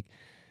Trump. Like,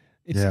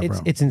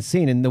 It's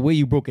insane. And the way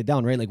you broke it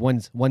down, right? Like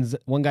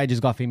one guy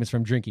just got famous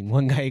from drinking.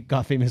 One guy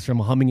got famous from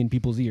humming in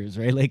people's ears,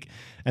 right? Like,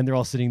 and they're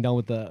all sitting down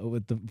with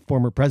the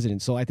former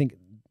president. So I think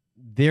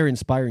they're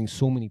inspiring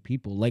so many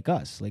people like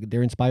us. Like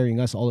they're inspiring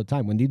us all the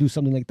time. When they do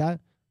something like that,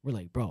 we're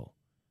like, bro,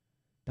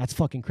 that's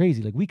fucking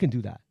crazy. Like we can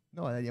do that.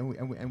 No,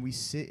 and we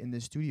sit in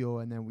the studio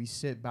and then we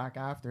sit back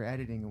after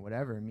editing and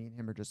whatever. And me and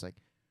him are just like,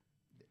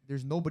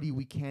 there's nobody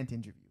we can't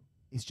interview.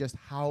 It's just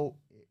how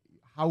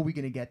are we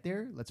gonna get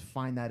there? Let's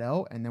find that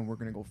out, and then we're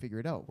gonna go figure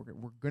it out.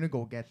 We're gonna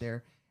go get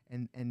there,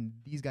 and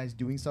these guys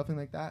doing something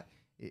like that,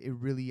 it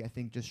really I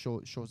think just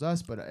shows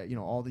us, but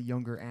all the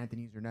younger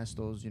Anthony's,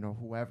 Ernestos,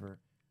 whoever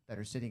that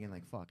are sitting in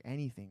like fuck,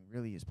 anything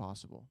really is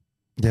possible.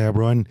 Yeah,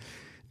 bro. And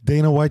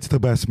Dana White's the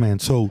best, man.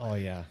 So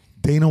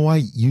Dana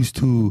White he's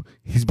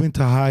been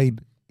to Hyde.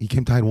 He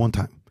came to Hyde one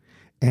time,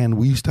 and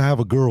we used to have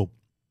a girl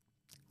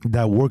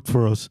that worked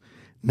for us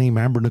named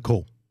Amber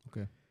Nicole.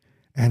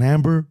 And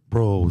Amber,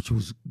 bro, she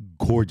was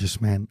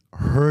gorgeous, man.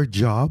 Her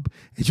job,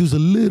 and she was a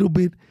little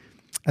bit,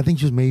 I think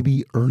she was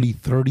maybe early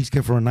 30s,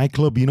 kept for a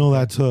nightclub.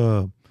 That's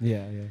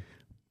yeah.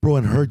 Bro,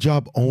 and her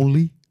job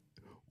only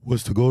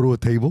was to go to a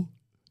table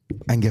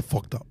and get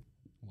fucked up.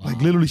 Wow. Like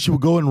literally, she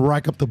would go and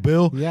rack up the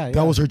bill.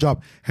 That was her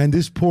job. And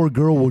this poor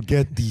girl would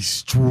get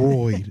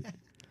destroyed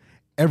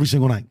every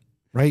single night.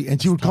 Right?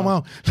 And she would come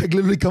out, like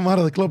literally come out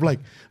of the club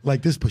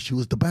like this, but she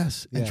was the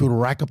best. And she would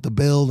rack up the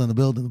bill and the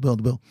bill and the bill and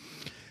the bill.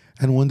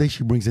 And one day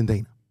she brings in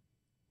Dana,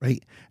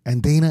 right?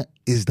 And Dana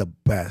is the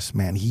best,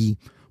 man. He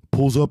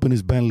pulls up in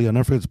his Bentley. I'll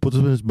never forget, puts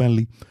up in his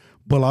Bentley.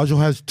 Bellagio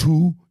has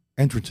two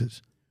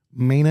entrances,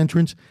 main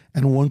entrance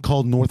and one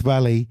called North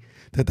Valet.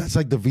 That's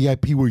like the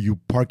VIP where you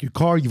park your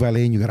car, you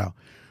valet, and you get out.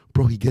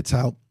 Bro, he gets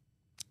out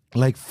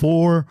like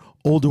 4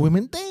 older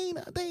women.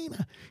 Dana.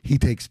 He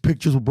takes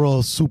pictures with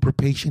bro, super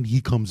patient. He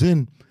comes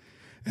in,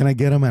 and I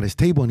get him at his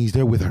table, and he's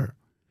there with her.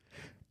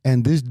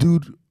 And this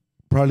dude,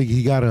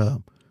 he got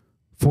a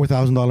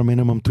 $4,000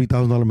 minimum,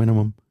 $3,000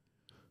 minimum,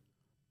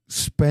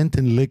 spent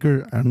in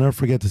liquor. I'll never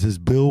forget this. His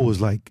bill was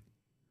like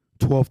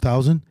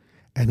 $12,000,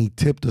 and he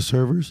tipped the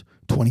servers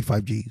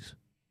 25 G's.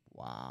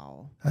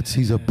 Wow,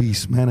 he's a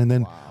beast, man. And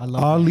then,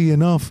 oddly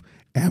enough,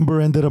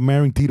 Amber ended up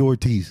marrying Tito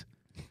Ortiz.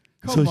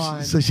 Come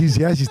on. So she's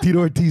Tito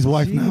Ortiz's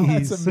wife now.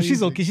 So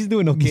she's okay. She's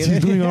doing okay. She's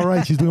doing all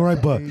right.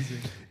 But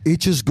it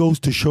just goes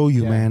to show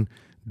you, man,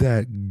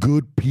 that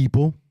good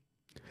people.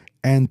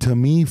 And to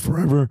me,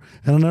 forever,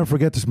 and I'll never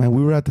forget this, man.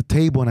 We were at the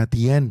table, and at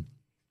the end,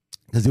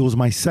 because it was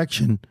my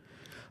section,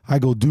 I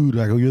go, dude,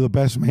 you're the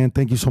best, man.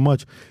 Thank you so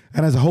much.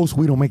 And as a host,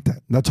 we don't make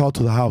that. That's all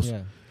to the house.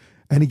 Yeah.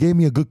 And he gave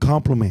me a good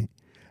compliment.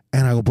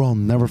 And I go, bro, I'll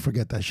never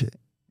forget that shit.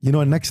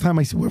 And next time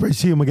whenever I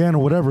see him again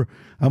or whatever,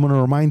 I'm going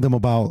to remind them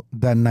about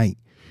that night.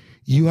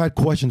 You had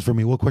questions for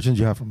me. What questions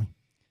do you have for me?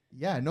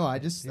 Yeah, no, I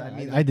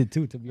did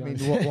too, to be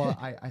honest.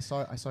 I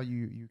saw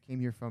you came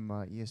here from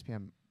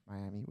ESPN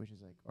Miami, which is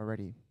like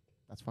already...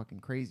 That's fucking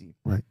crazy.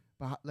 Right.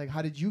 But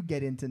how did you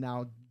get into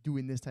now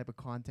doing this type of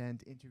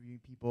content, interviewing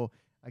people?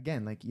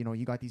 Again,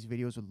 you got these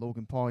videos with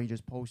Logan Paul you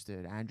just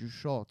posted, Andrew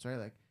Schultz, right?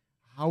 Like,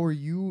 how are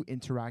you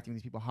interacting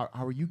with these people? How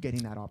are you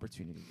getting that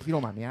opportunity? If you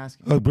don't mind me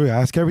asking. Look, bro,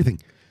 ask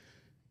everything.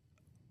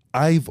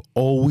 I've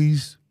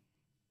always,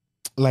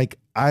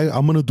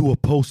 I'm going to do a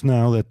post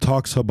now that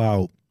talks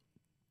about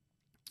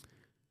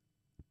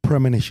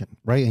premonition,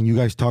 right? And you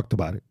guys talked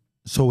about it.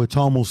 So it's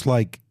almost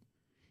like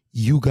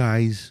you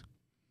guys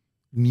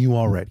knew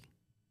already.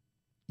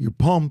 You're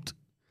pumped,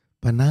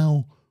 but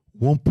now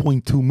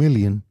 1.2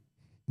 million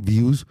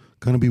views,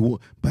 gonna be,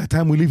 by the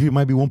time we leave here, it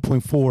might be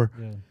 1.4.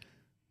 Yeah.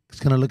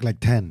 It's gonna look like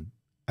 10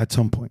 at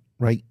some point,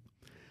 right?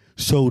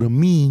 So to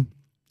me,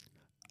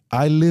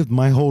 I lived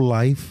my whole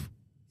life.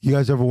 You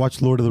guys ever watch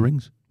Lord of the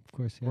Rings? Of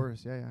course, yeah. Of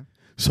course, yeah.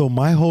 So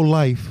my whole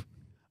life,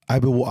 I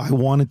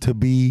wanted to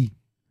be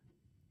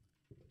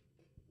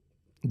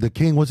the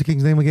king. What's the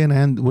king's name again?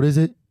 And what is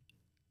it?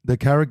 The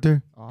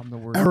character?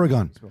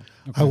 Aragorn. Okay.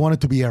 I wanted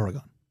to be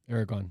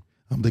Aragorn.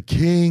 I'm the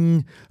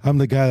king. I'm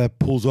the guy that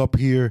pulls up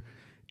here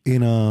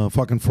in a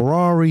fucking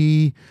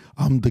Ferrari.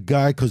 I'm the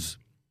guy because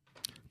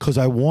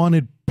I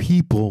wanted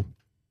people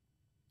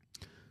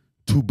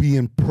to be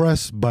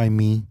impressed by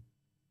me,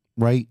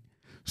 right?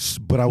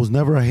 But I was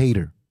never a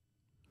hater.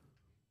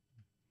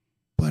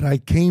 But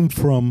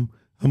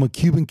I'm a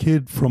Cuban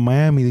kid from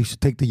Miami. They used to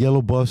take the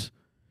yellow bus.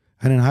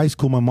 And in high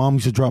school, my mom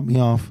used to drop me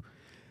off.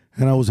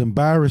 And I was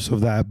embarrassed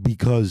of that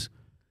because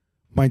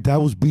my dad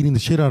was beating the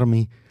shit out of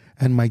me.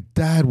 And my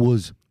dad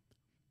was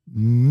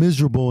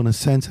miserable in a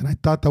sense. And I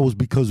thought that was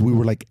because we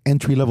were like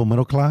entry-level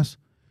middle class.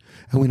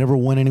 And we never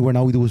went anywhere. And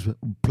all we did was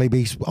play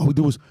baseball. All we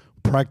did was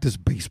practice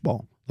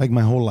baseball like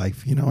my whole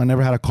life. I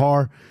never had a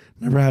car,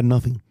 never had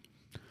nothing.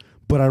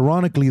 But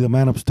ironically, the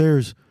man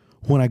upstairs,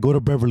 when I go to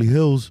Beverly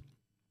Hills,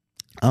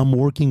 I'm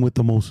working with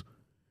the most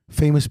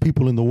famous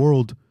people in the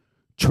world,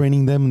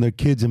 training them and their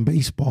kids in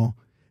baseball.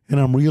 And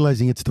I'm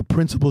realizing it's the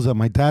principles that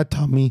my dad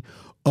taught me,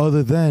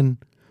 other than,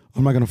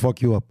 I'm not going to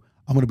fuck you up.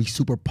 I'm going to be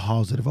super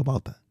positive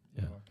about that.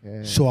 Yeah.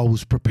 Okay. So I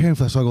was preparing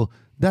for that. So I go,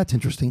 that's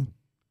interesting.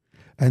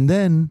 And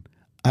then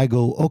I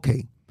go,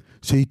 okay,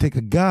 so you take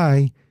a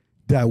guy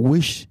that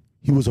wish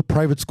he was a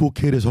private school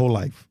kid his whole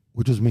life,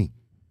 which was me.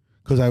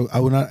 Because I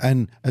would not,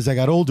 and as I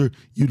got older,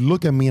 you'd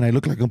look at me and I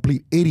looked like a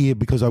complete idiot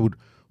because I would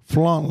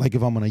flaunt like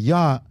if I'm on a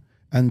yacht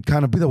and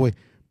kind of be that way,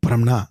 but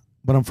I'm not.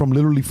 But I'm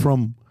literally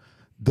from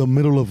the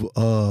middle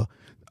of,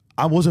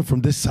 I wasn't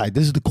from this side.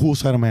 This is the cool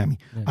side of Miami.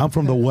 Yeah. I'm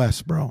from the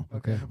West, bro.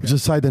 Okay. Which is a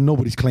side that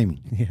nobody's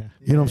claiming. Yeah.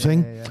 You know what I'm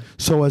saying? Yeah.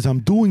 So as I'm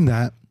doing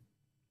that,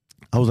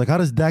 I was like, how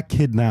does that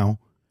kid now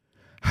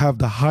have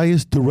the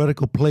highest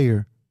theoretical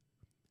player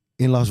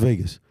in Las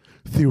Vegas?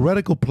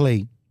 Theoretical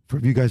play, for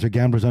if you guys are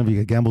gamblers, I don't know if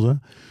you got gambles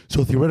on.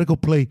 So theoretical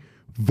play,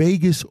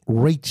 Vegas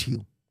rates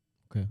you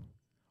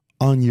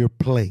on your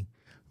play.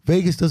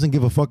 Vegas doesn't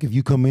give a fuck if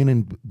you come in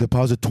and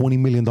deposit $20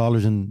 million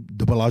in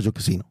the Bellagio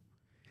Casino.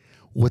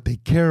 What they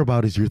care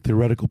about is your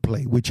theoretical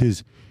play, which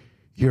is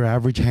your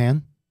average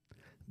hand.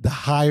 The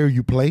higher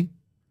you play,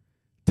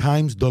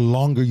 times the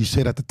longer you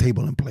sit at the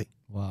table and play.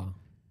 Wow.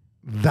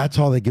 That's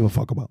all they give a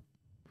fuck about.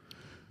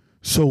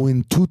 So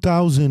in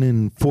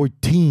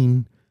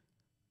 2014,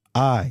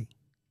 I,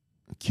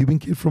 a Cuban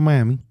kid from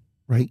Miami,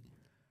 right,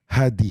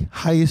 had the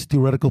highest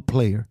theoretical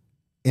player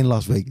in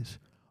Las Vegas.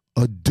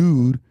 A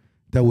dude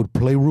that would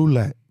play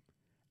roulette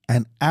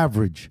and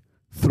average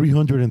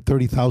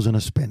 $330,000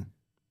 a spin.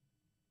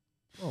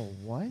 Oh,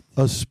 what?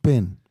 A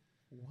spin.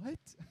 What?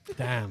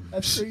 Damn.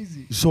 That's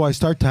crazy. So I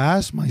start to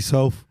ask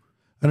myself,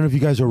 I don't know if you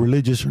guys are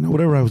religious or not,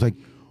 whatever. I was like,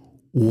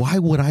 why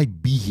would I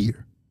be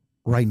here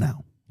right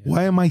now? Yeah.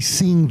 Why am I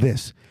seeing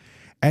this?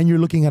 And you're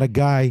looking at a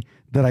guy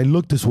that I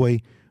look this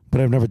way,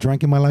 but I've never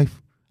drank in my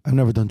life. I've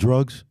never done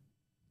drugs.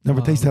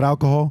 Never tasted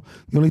alcohol.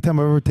 The only time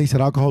I've ever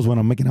tasted alcohol is when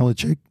I'm making out with a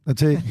chick.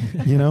 That's it,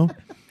 you know?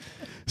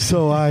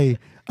 So I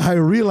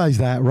realized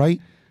that,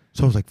 right?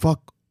 So I was like,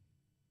 fuck.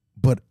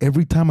 But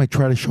every time I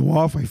try to show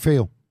off, I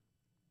fail.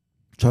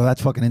 So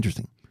that's fucking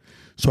interesting.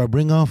 So I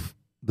bring off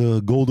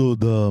the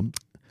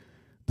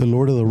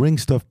Lord of the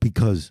Rings stuff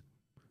because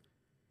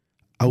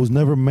I was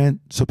never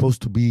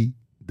supposed to be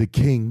the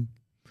king.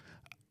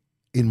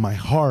 In my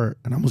heart,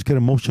 and I almost get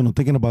emotional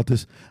thinking about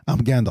this, I'm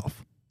Gandalf.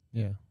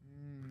 Yeah.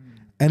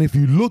 And if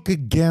you look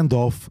at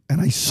Gandalf, and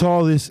I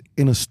saw this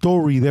in a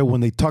story there when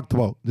they talked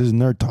about, this is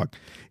nerd talk,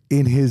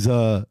 in his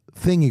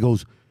thing, he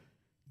goes,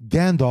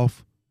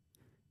 Gandalf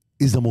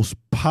is the most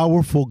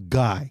powerful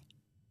guy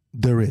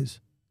there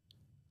is.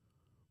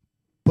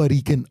 But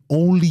he can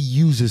only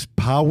use his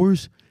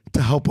powers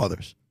to help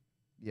others.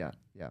 Yeah.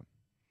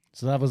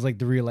 So that was like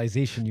the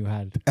realization you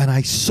had. And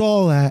I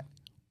saw that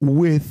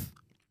with,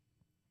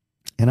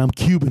 and I'm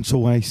Cuban, so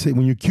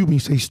when you're Cuban, you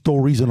say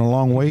stories in a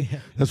long way.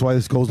 That's why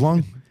this goes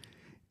long.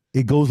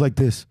 It goes like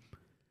this.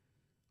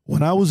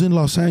 When I was in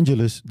Los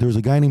Angeles, there was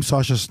a guy named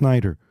Sasha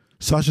Snyder.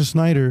 Sasha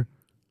Snyder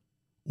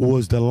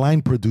was the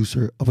line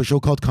producer of a show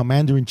called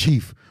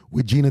Commander-in-Chief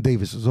with Gina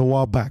Davis. It was a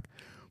while back.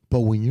 But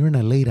when you're in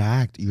LA to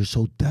act, you're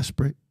so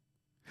desperate.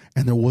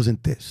 And there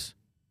wasn't this.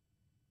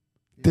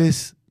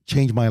 This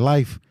changed my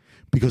life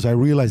because I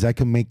realized I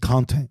can make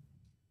content.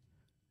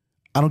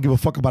 I don't give a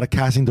fuck about a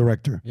casting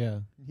director. Yeah.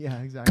 Yeah,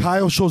 exactly.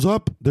 Kyle shows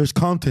up, there's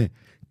content.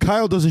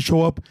 Kyle doesn't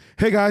show up.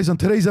 Hey guys, on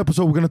today's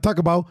episode, we're going to talk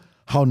about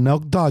how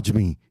Nelk dodged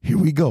me. Here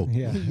we go.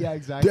 Yeah. Yeah,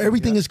 exactly.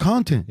 Everything is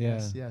content.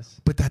 Yeah. Yes.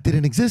 But that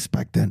didn't exist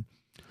back then.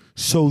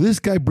 So this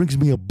guy brings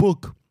me a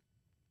book,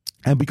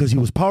 and because he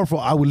was powerful,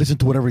 I would listen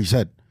to whatever he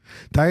said.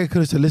 That guy could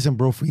have said, listen,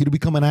 bro, for you to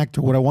become an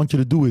actor, what I want you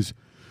to do is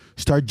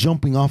start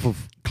jumping off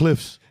of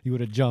cliffs. You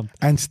would have jumped.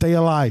 And stay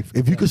alive.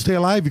 If you could stay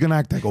alive, you're going to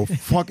act. I go,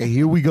 fuck it,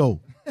 here we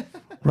go.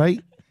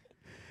 Right?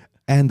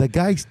 And the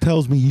guy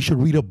tells me you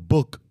should read a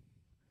book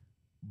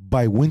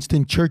by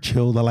Winston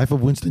Churchill, The Life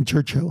of Winston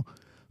Churchill,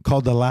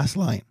 called The Last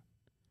Line.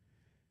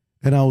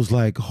 And I was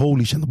like,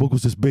 holy shit, the book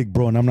was this big,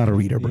 bro, and I'm not a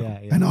reader, bro. Yeah.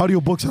 And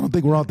audiobooks, I don't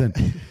think we're out then.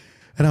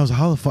 And I was like,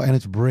 how the fuck? And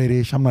it's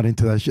British. I'm not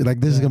into that shit.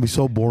 Like, this is going to be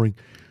so boring.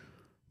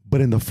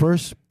 But in the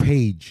first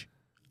page,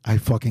 I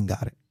fucking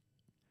got it.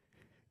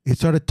 It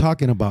started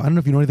talking about, I don't know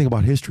if you know anything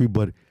about history,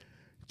 but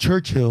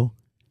Churchill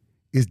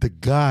is the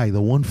guy,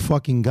 the one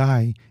fucking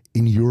guy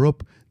in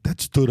Europe that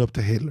stood up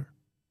to Hitler.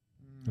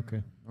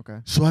 Okay.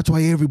 So that's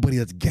why everybody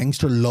that's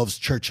gangster loves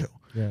Churchill.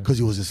 Because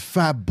he was this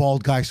fat,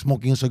 bald guy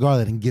smoking a cigar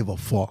that didn't give a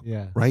fuck.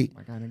 Yeah. Right?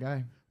 My kind of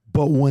guy.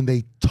 But when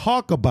they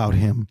talk about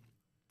him,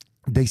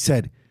 they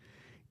said,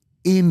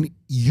 in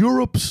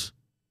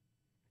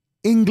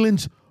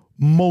England's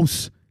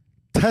most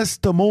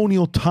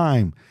testimonial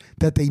time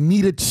that they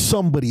needed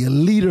somebody, a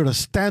leader to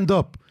stand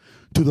up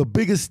to the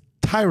biggest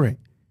tyrant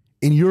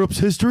in Europe's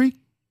history,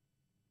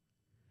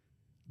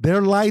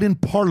 there lied in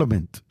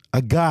Parliament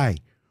a guy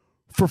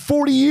for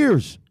 40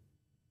 years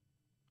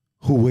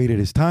who waited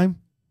his time,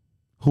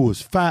 who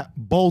was fat,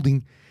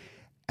 balding,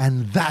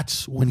 and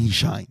that's when he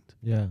shined.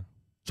 Yeah.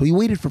 So he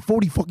waited for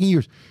 40 fucking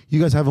years.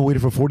 You guys haven't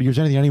waited for 40 years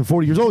anything. You're not even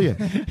 40 years old yet.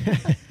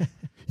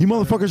 You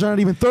motherfuckers are not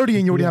even 30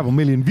 and you already have 1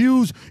 million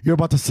views. You're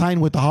about to sign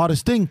with the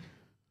hottest thing.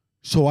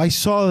 So I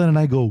saw that and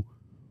I go,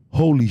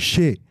 holy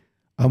shit,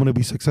 I'm going to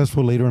be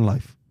successful later in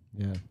life.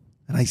 Yeah.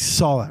 And I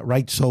saw that,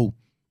 right? So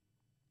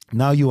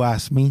now you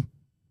ask me,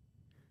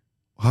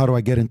 how do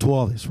I get into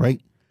all this,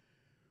 right?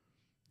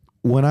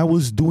 When I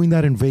was doing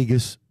that in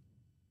Vegas,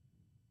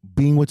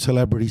 being with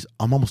celebrities,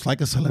 I'm almost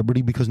like a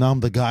celebrity because now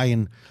I'm the guy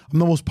and I'm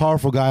the most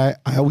powerful guy.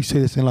 I always say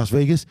this in Las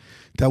Vegas.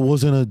 That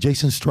wasn't a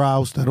Jason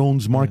Strauss that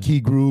owns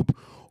Marquee Group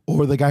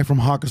or the guy from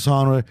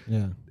Hakkasan.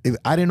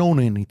 I didn't own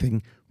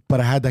anything, but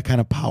I had that kind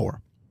of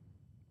power.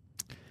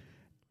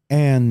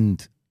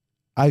 And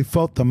I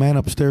felt the man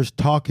upstairs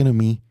talking to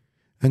me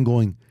and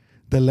going,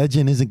 the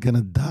legend isn't going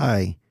to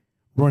die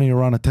running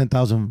around a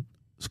 10,000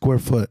 square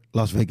foot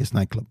Las Vegas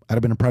nightclub. I'd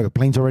have been in private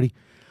planes already.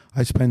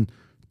 I spent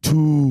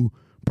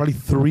probably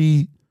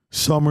 3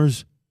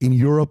 summers in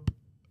Europe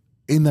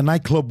in the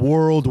nightclub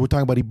world. We're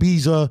talking about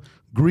Ibiza,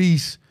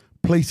 Greece,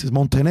 places,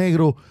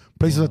 Montenegro,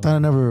 places that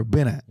I've never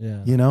been at,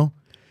 you know?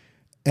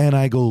 And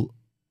I go,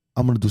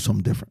 I'm going to do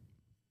something different.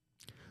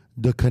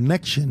 The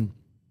connection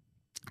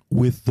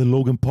with the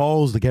Logan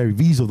Pauls, the Gary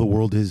V's of the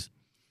world is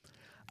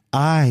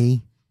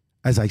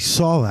as I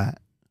saw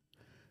that,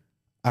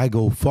 I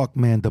go, fuck,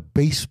 man, the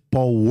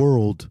baseball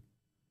world,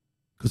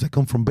 because I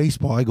come from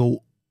baseball, I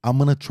go, I'm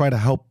going to try to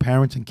help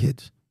parents and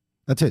kids.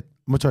 That's it.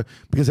 I'm going to try,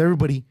 because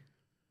everybody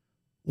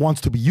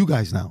wants to be you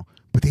guys now,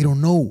 but they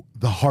don't know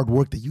the hard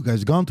work that you guys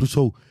have gone through.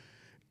 So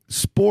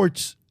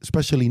sports,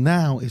 especially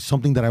now, is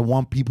something that I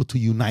want people to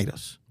unite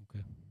us.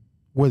 Okay.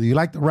 Whether you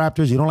like the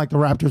Raptors, you don't like the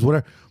Raptors,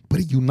 whatever, but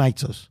it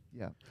unites us.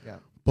 Yeah.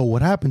 But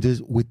what happens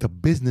is with the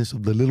business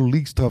of the little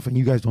league stuff, and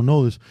you guys don't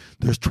know this,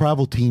 there's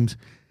travel teams.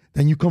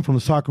 Then you come from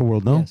the soccer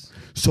world, no? Yes.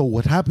 So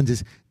what happens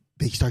is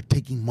they start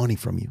taking money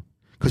from you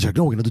because they're like,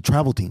 no, we're going to do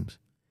travel teams.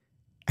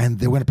 And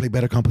they're going to play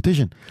better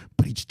competition.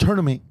 But each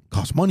tournament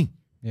costs money.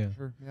 Yeah.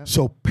 Sure. Yeah.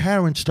 So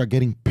parents start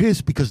getting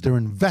pissed because they're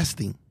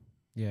investing.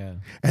 Yeah.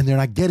 And they're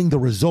not getting the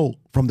result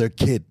from their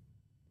kid.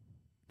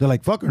 They're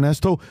like, fuck,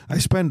 Ernesto, I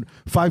spent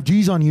 5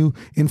 G's on you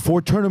in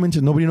 4 tournaments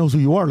and nobody knows who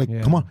you are.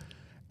 Like, come on.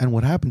 And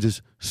what happens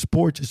is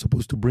sports is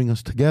supposed to bring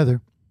us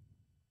together.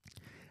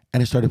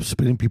 And it started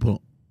splitting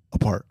people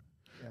apart.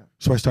 Yeah.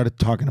 So I started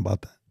talking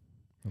about that.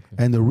 Okay.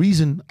 And the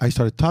reason I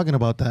started talking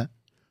about that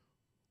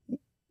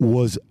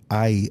was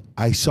I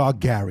saw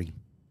Gary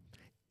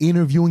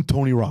interviewing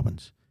Tony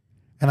Robbins.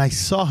 And I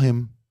saw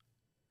him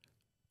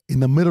in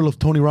the middle of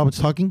Tony Robbins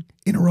talking,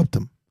 interrupt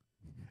him.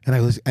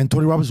 And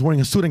Tony Robbins is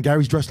wearing a suit and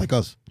Gary's dressed like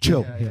us.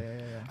 Chill. Yeah.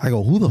 I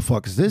go, who the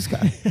fuck is this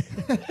guy?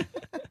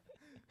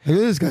 Like,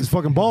 this guy's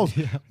fucking balls.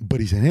 Yeah. But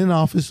he's in an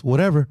office,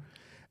 whatever.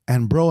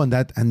 And bro, and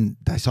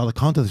I saw the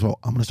content. So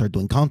I'm gonna start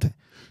doing content.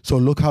 So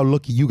look how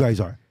lucky you guys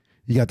are.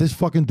 You got this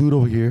fucking dude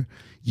over here.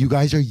 You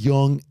guys are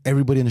young.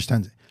 Everybody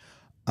understands it.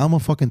 I'm a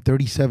fucking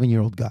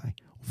 37-year-old guy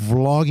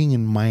vlogging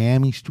in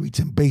Miami streets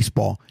in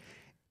baseball.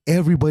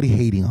 Everybody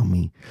hating on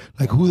me.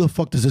 Like, who the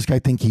fuck does this guy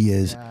think he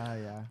is?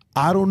 Yeah.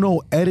 I don't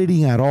know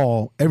editing at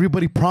all.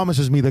 Everybody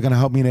promises me they're going to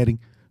help me in editing.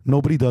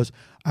 Nobody does.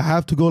 I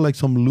have to go like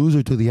some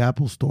loser to the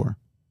Apple store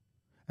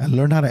and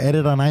learn how to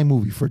edit on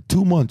iMovie for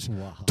 2 months,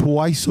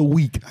 twice a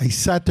week. I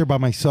sat there by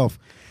myself,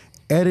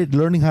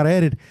 learning how to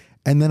edit,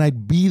 and then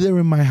I'd be there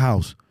in my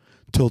house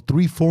till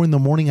 3, 4 in the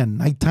morning at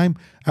nighttime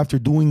after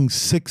doing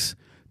 6,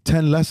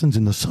 10 lessons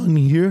in the sun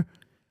here,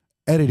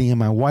 editing, and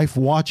my wife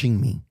watching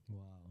me,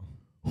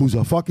 who's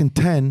a fucking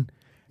 10,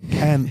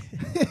 and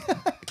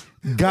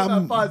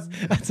got me.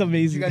 That's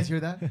amazing. Did you guys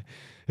hear that?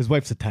 His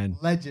wife's a 10.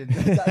 Legend.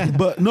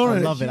 But no, I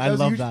love it. I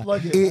love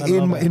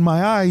that. In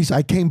my eyes,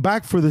 I came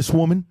back for this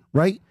woman,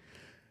 right?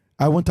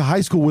 I went to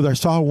high school with her. I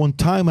saw her one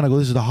time, and I go,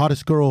 this is the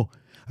hottest girl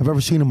I've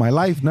ever seen in my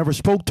life. Never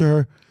spoke to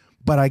her,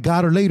 but I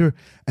got her later,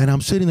 and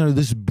I'm sitting there.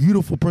 This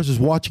beautiful person's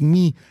watching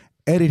me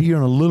edit here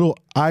on a little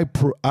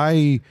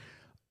iMac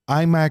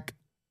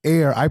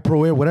Air,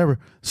 iPro Air, whatever,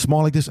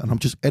 small like this, and I'm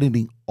just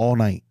editing all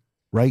night,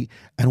 right?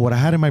 And what I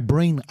had in my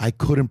brain, I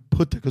couldn't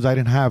put there because I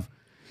didn't have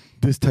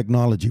this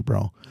technology,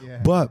 bro. Yeah.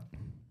 But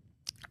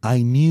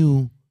I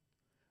knew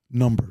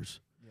numbers,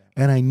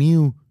 and I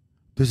knew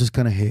this is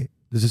gonna hit.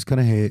 This is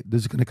gonna hit.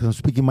 This is gonna. Cause I'm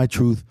speaking my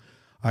truth.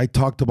 I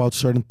talked about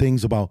certain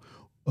things about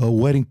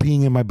wedding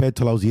peeing in my bed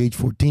till I was the age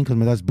 14 because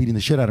my dad's beating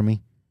the shit out of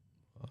me,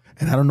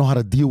 and I don't know how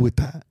to deal with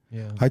that.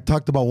 Yeah. I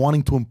talked about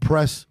wanting to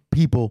impress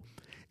people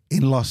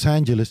in Los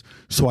Angeles,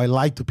 so I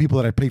lied to people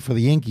that I played for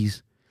the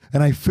Yankees,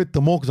 and I fit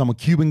them all because I'm a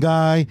Cuban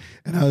guy,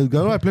 and I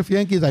go, I play for the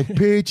Yankees, I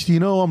pitched,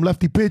 I'm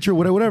lefty pitcher,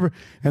 whatever,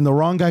 and the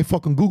wrong guy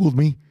fucking Googled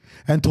me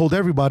and told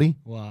everybody,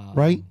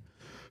 right?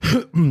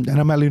 And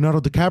I'm at Leonardo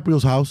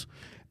DiCaprio's house,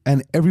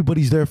 and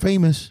everybody's there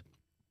famous,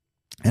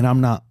 and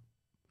I'm not.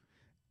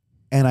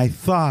 And I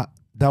thought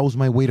that was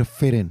my way to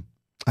fit in.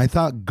 I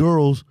thought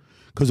girls,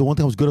 because the one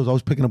thing I was good at was I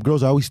was picking up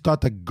girls, I always thought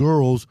that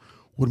girls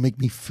would make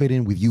me fit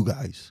in with you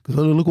guys. Because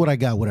look what I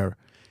got, whatever.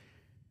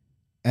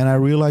 And I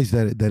realized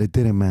that it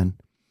didn't, man.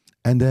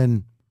 And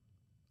then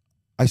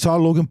I saw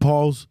Logan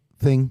Paul's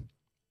thing,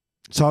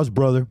 saw his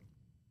brother,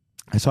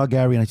 I saw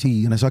Gary,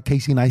 and I saw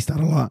Casey Neistat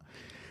a lot.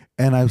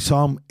 And I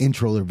saw them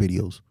intro their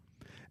videos.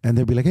 And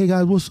they'd be like, hey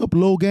guys, what's up,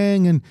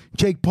 Logang and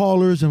Jake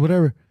Paulers and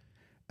whatever.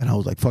 And I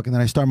was like, fucking,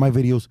 then I start my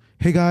videos.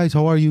 Hey guys,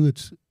 how are you?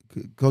 It's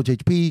Coach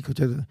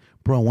HP.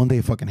 Bro, one day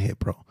it fucking hit,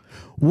 bro.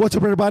 What's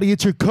up, everybody?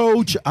 It's your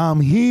coach. I'm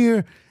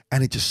here.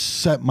 And it just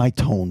set my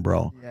tone,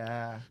 bro.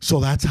 Yeah. So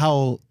that's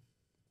how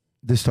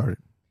this started.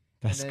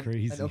 That's then,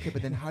 crazy. And, okay,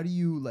 but then how do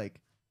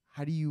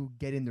you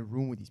get in the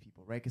room with these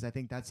people, right? Because I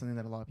think that's something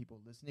that a lot of people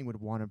listening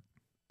would want to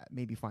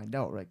maybe find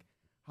out. Like,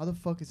 how the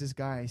fuck is this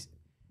guy?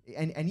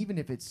 And even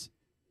if it's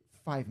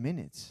 5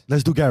 minutes.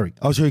 Let's do Gary.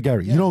 I'll show you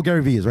Gary. Yeah. You know who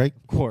Gary Vee is, right?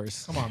 Of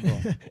course. Come on,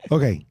 bro.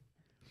 Okay.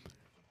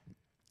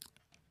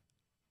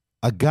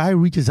 A guy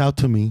reaches out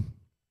to me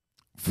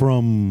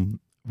from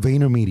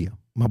VaynerMedia.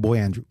 My boy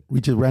Andrew.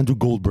 Andrew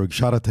Goldberg.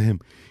 Shout out to him.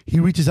 He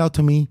reaches out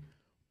to me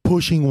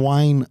pushing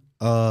wine.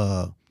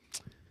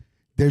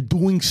 They're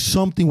doing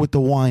something with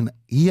the wine.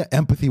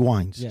 Empathy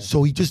Wines. Yes.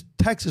 So he just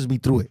texts me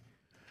through it.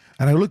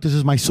 And I look, this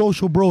is my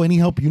social, bro. Any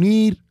help you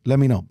need, let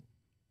me know.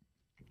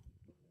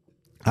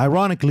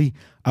 Ironically,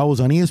 I was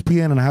on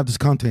ESPN and I have this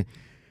content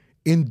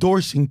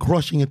endorsing,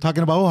 crushing, and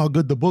talking about how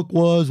good the book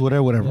was,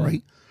 whatever,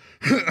 right?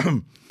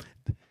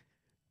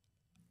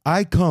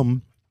 I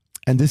come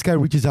and this guy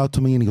reaches out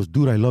to me and he goes,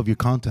 dude, I love your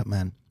content,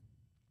 man.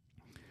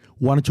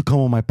 Why don't you come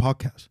on my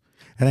podcast?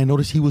 And I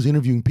noticed he was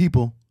interviewing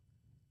people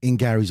in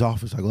Gary's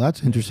office. I go,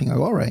 that's interesting. I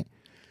go, all right.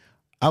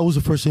 I was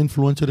the first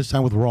influencer to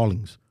sign with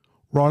Rawlings.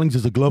 Rawlings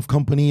is a glove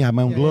company. I have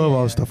my own glove,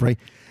 all this stuff, right?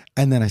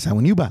 And then I signed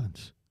with New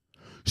Balance.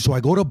 So I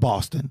go to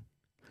Boston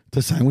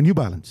to sign with New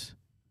Balance.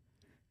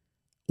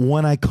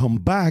 When I come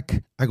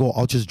back, I go,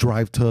 I'll just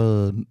drive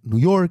to New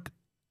York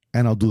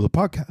and I'll do the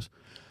podcast.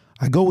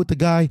 I go with the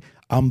guy.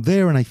 I'm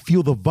there and I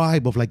feel the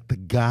vibe of like the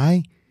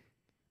guy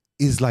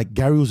is like,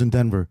 Gary was in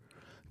Denver.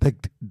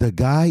 The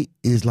guy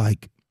is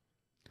like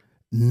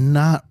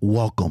not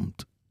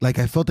welcomed. Like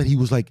I felt that he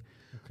was like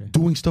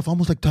doing stuff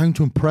almost like trying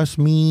to impress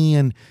me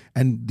and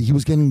he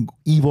was getting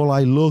evil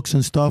eye looks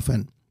and stuff.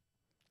 And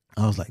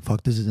I was like,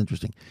 fuck, this is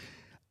interesting.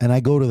 And I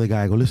go to the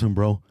guy, I go, listen,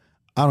 bro,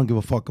 I don't give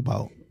a fuck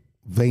about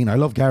Vayner. I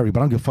love Gary, but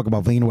I don't give a fuck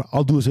about Vayner.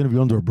 I'll do this interview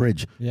under a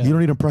bridge. Yeah. You don't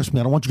need to impress me.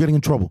 I don't want you getting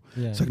in trouble.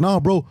 Yeah. It's like, no,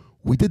 bro,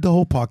 we did the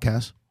whole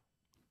podcast.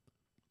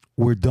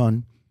 We're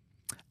done.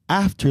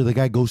 After the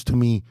guy goes to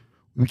me,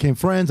 we became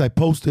friends. I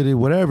posted it,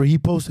 whatever. He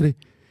posted it.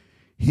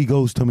 He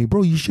goes to me,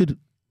 bro, you should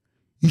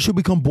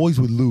become boys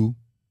with Lou.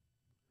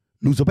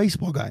 Lou's a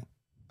baseball guy.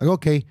 I go,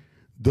 okay.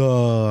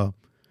 The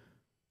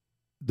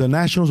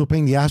Nationals were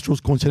playing the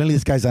Astros. Coincidentally,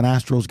 this guy's an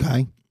Astros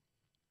guy.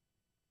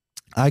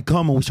 I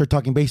come and we start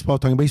talking baseball.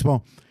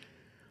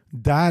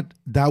 That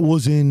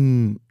was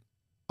in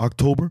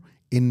October.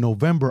 In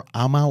November,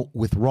 I'm out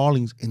with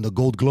Rawlings in the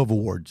Gold Glove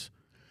Awards.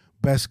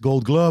 Best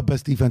Gold Glove,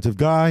 best defensive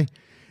guy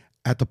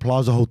at the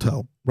Plaza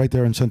Hotel right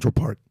there in Central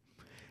Park.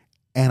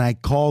 And I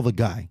call the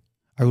guy.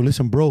 I go,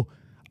 listen, bro,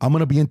 I'm going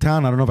to be in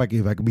town. I don't know if I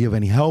could be of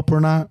any help or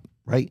not,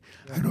 right?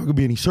 I don't know if I could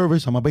be any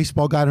service. I'm a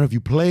baseball guy. I don't know if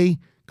you play,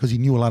 because he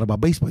knew a lot about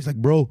baseball. He's like,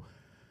 bro,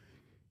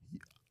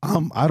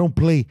 I don't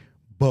play,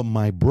 but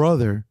my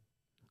brother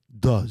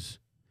does.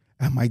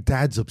 And my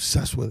dad's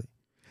obsessed with it.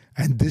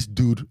 And this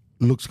dude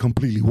looks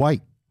completely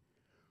white,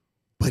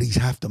 but he's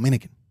half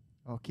Dominican.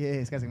 Okay,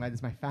 this guy's like, this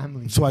is my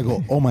family. So I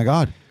go, oh my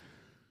God.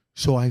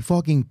 So I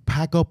fucking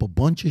pack up a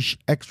bunch of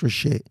extra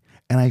shit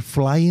and I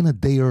fly in a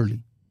day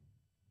early.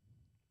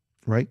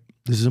 Right?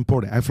 This is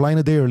important. I fly in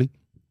a day early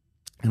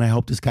and I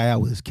help this guy out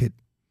with his kid.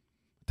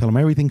 Tell him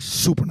everything.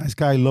 Super nice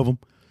guy. Love him.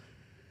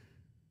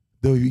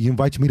 He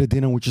invites me to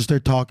dinner. We just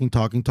start talking,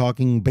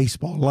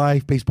 baseball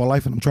life.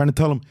 And I'm trying to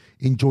tell him,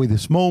 enjoy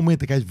this moment.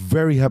 The guy's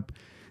very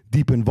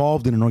deep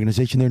involved in an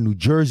organization there in New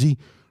Jersey.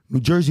 New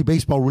Jersey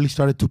baseball really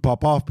started to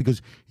pop off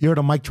because you heard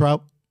of Mike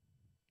Trout?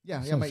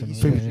 Yeah.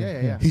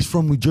 He's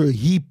from New Jersey.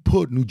 He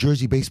put New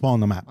Jersey baseball on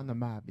the map.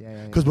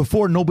 Yeah. Because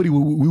before, we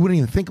wouldn't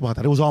even think about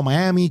that. It was all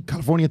Miami,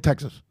 California,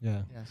 Texas.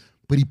 Yeah. Yes.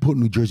 But he put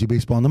New Jersey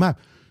baseball on the map.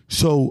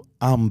 So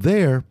I'm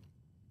there,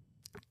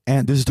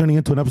 and this is turning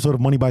into an episode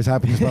of Money Buys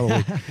Happiness, by the way.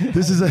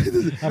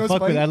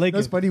 I like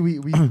it. funny.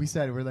 We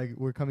said,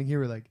 we're coming here,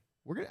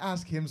 we're going to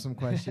ask him some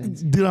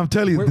questions. Dude, I'm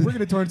telling you. We're going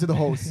to turn to the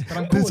host. But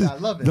I'm cool with that. I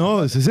love it. No,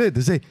 this is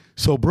it.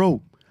 So,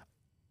 bro,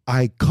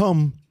 I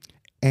come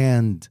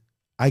and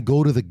I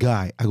go to the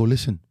guy. I go,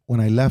 listen, when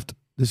I left,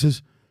 this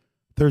is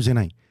Thursday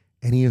night.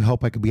 Any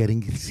help I could be, I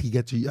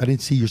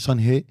didn't see your son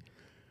hit.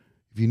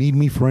 If you need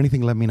me for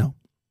anything, let me know.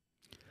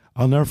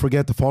 I'll never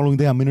forget the following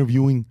day, I'm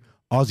interviewing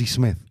Ozzie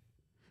Smith.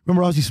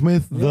 Remember Ozzie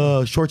Smith,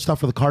 the shortstop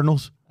for the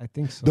Cardinals? I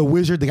think so. The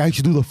wizard, the guy who used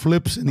to do the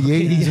flips in the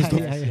 80s and stuff.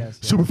 Yes.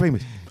 Super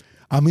famous.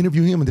 I'm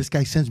interviewing him, and this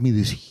guy sends me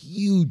this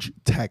huge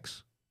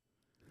text.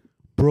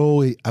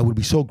 Bro, I would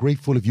be so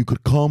grateful if you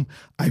could come.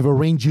 I've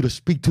arranged you to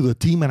speak to the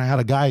team, and I had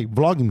a guy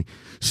vlogging me.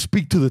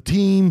 Speak to the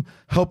team,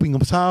 helping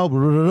us out, blah,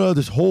 blah, blah,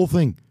 this whole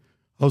thing.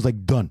 I was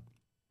like, done.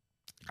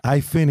 I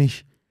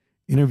finish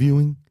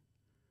interviewing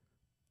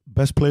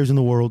best players in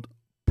the world,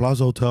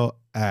 Plaza Hotel,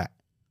 at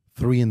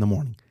 3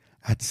 a.m.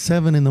 At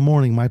 7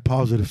 a.m, my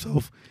positive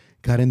self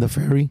got in the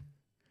ferry.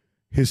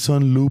 His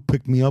son, Lou,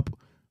 picked me up.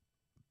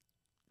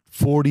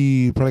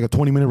 Probably like a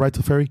 20-minute ride to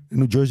the ferry in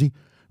New Jersey,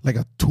 like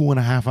a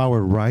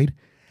 2.5-hour ride.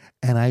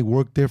 And I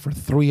worked there for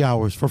 3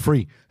 hours for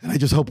free. And I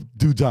just helped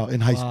dudes out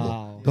in high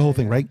school. The whole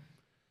thing, right?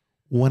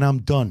 When I'm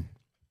done,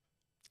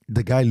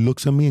 the guy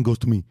looks at me and goes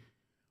to me,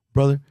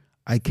 brother,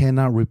 I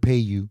cannot repay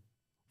you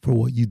for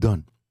what you've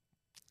done.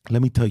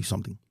 Let me tell you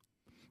something.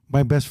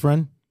 My best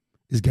friend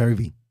is Gary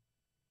Vee.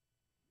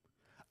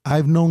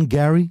 I've known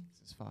Gary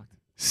This is fucked.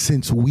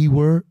 since we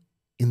were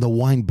in the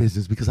wine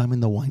business, because I'm in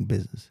the wine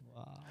business.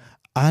 Wow.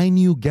 I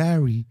knew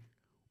Gary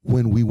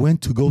when we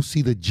went to go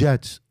see the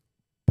Jets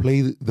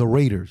play the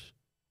Raiders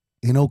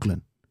in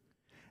Oakland.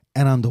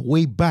 And on the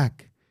way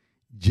back,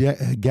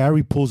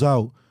 Gary pulls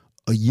out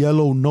a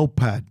yellow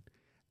notepad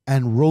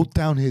and wrote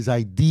down his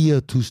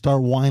idea to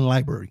start Wine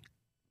Library.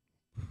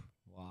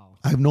 Wow.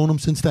 I've known him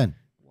since then.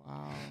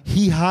 Wow.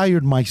 He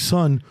hired my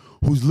son,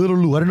 who's Little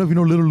Lou. I don't know if you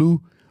know Little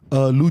Lou.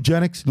 Lou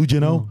Jennings, Lou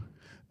Geno.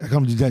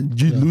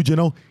 Lou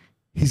Geno.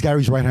 He's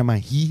Gary's right-hand man.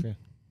 He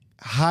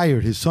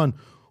hired his son,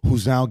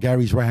 who's now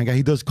Gary's right-hand guy.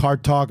 He does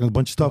card talk and a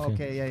bunch of stuff.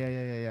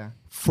 Okay, yeah.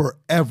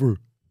 Forever.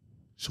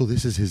 So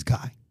this is his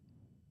guy.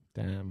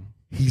 Damn.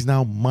 He's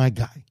now my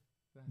guy,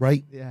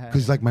 right? Yeah.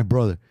 Because he's like my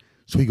brother.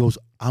 So he goes,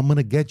 I'm going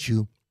to get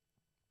you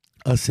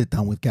a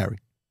sit-down with Gary.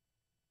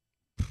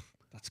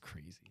 That's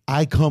crazy.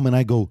 I come and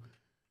I go,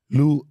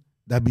 Lou,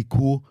 that'd be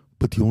cool,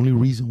 but the only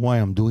reason why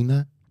I'm doing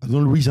that, the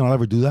only reason I'll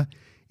ever do that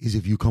is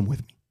if you come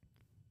with me.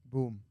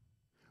 Boom.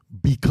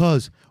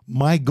 Because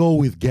my goal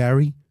with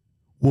Gary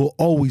will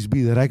always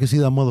be that I can see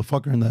that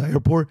motherfucker in the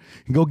airport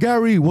and go,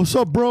 Gary, what's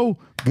up, bro?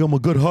 Give him a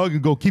good hug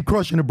and go, keep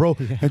crushing it, bro,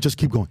 and just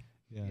keep going.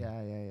 Yeah.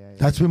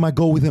 That's been my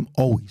goal with him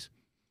always.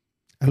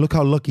 And look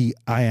how lucky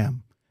I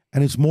am.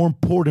 And it's more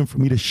important for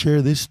me to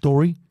share this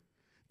story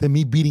than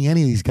me meeting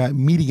any of these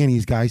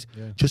guys.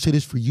 Just say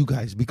this for you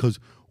guys, because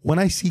when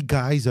I see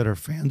guys that are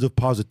fans of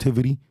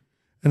positivity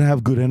and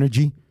have good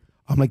energy,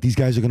 I'm like, these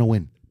guys are going to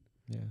win.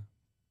 Yeah.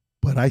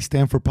 But I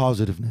stand for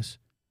positiveness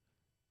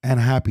and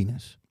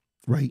happiness,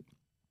 right?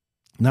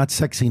 Not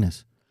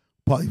sexiness.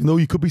 Even though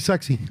you could be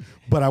sexy,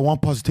 but I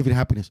want positivity and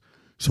happiness.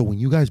 So when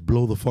you guys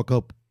blow the fuck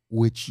up,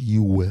 which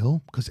you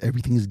will, because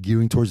everything is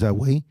gearing towards that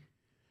way,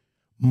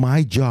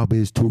 my job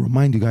is to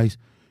remind you guys,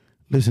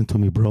 listen to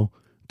me, bro.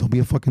 Don't be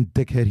a fucking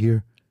dickhead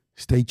here.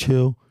 Stay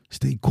chill.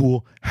 Stay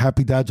cool.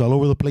 Happy dads all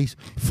over the place.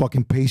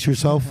 Fucking pace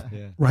yourself,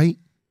 right?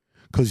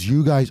 Because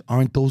you guys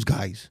aren't those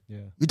guys. Yeah.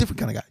 You're different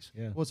kind of guys.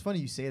 Yeah. Well, it's funny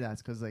you say that,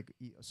 because like,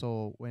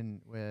 so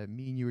when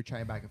me and you were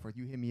trying back and forth,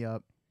 you hit me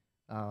up,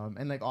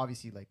 and like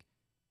obviously like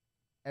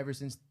ever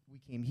since we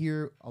came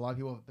here, a lot of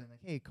people have been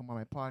like, hey, come on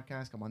my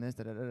podcast, come on this,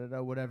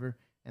 whatever,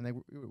 and like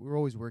we're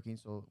always working,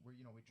 so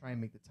we try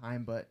and make the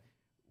time. But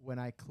when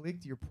I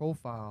clicked your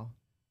profile,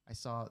 I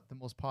saw the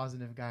most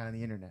positive guy on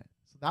the internet.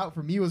 So that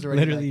for me was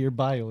already literally like, your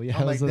bio. Yeah,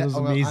 I'm like, that was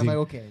amazing. I'm like,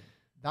 okay,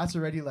 that's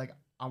already like,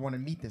 I want to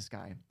meet this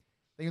guy.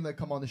 They can like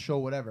come on the show,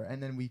 whatever.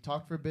 And then we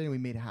talked for a bit and we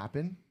made it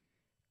happen.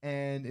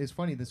 And it's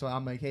funny. So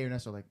I'm like, hey,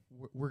 Ernesto, like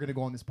we're gonna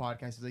go on this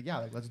podcast. He's like, yeah,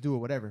 like let's do it,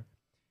 whatever.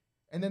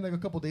 And then like a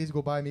couple days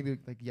go by, maybe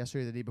like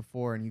yesterday, the day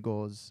before, and he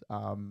goes, I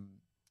don't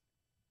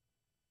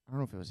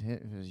know if it was him,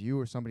 if it was you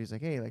or somebody's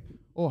like, hey, like,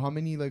 oh, how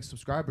many like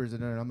subscribers?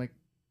 And I'm like,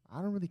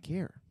 I don't really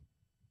care.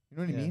 You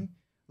know what I mean?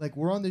 Like,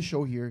 we're on this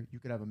show here. You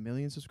could have 1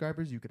 million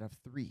subscribers. You could have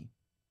 3.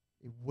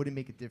 It wouldn't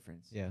make a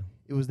difference. Yeah.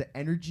 It was the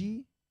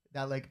energy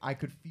that like I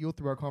could feel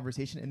through our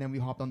conversation, and then we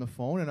hopped on the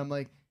phone, and I'm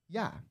like,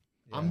 yeah.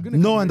 I'm gonna.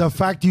 No, and the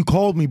fact you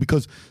called me,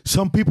 because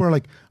some people are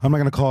like, I'm not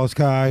gonna call this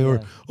guy, or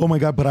oh my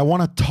god, but I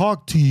want to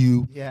talk to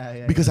you.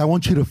 Because I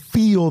want you to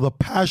feel the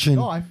passion.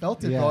 No, I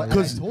felt it, bro.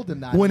 Because I told him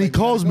that when he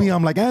calls me,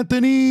 I'm like,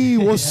 Anthony,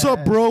 what's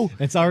up, bro?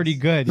 It's already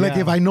good. Like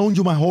if I known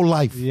you my whole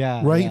life.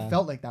 Right. It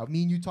felt like that.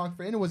 Me and you talked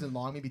for, and it wasn't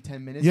long, maybe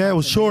 10 minutes. Yeah, it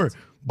was short,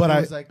 but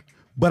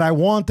I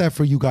want that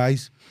for you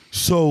guys.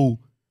 So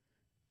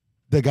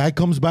the guy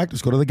comes back.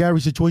 Let's go to the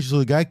Gary situation. So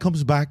the guy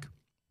comes back,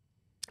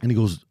 and he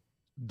goes,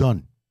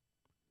 done.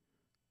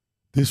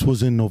 This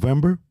was in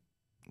November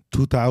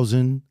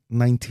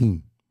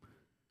 2019.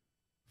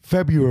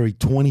 February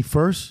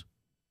 21st,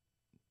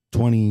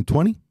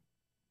 2020,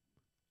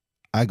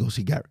 I go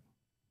see Gary.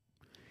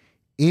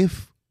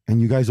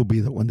 And you guys will be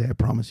there one day, I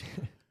promise you.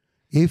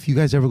 If you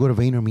guys ever go to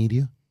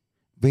VaynerMedia,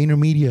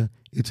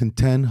 it's in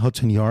 10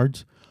 Hudson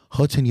Yards.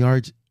 Hudson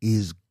Yards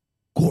is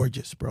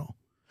gorgeous, bro.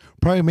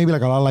 Probably maybe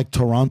like a lot like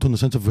Toronto in the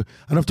sense of, I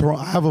don't know if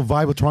Toronto, I have a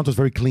vibe of Toronto's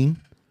very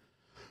clean.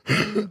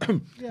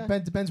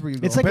 Depends where you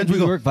go. It's like a New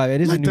York vibe.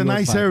 It is like a New the York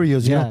nice vibe.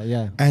 areas, you know?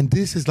 Yeah. And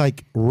this is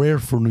like rare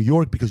for New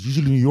York, because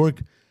usually New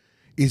York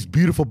is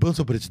beautiful, built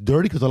up, but it's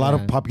dirty because a lot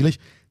of population.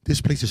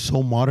 This place is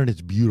so modern, it's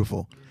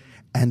beautiful.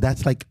 And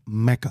that's like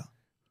Mecca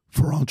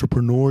for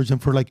entrepreneurs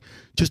and for like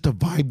just a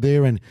vibe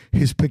there, and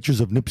his pictures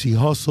of Nipsey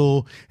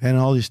Hussle and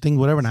all these things,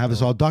 whatever, and I have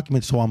this all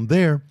documented. So I'm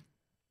there,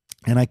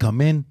 and I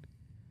come in,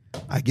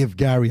 I give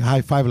Gary a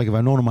high five like if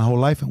I've known him my whole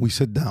life, and we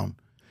sit down.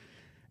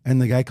 And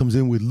the guy comes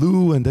in with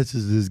Lou, and this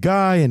is this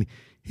guy, and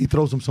he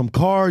throws him some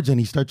cards, and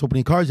he starts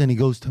opening cards, and he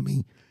goes to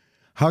me,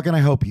 how can I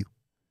help you?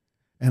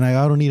 And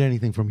I don't need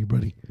anything from you,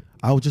 buddy.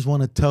 I just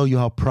want to tell you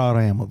how proud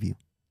I am of you.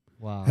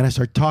 Wow. And I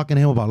start talking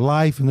to him about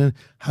life, and then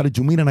how did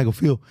you meet? And I go,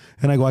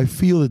 I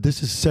feel that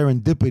this is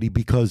serendipity,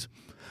 because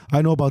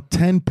I know about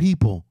 10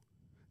 people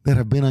that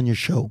have been on your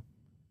show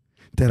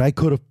that I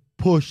could have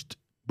pushed,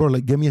 bro,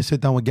 like, give me a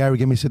sit down with Gary,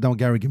 give me a sit down with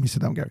Gary, give me a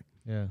sit down with Gary.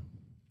 Yeah.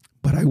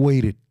 But I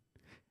waited.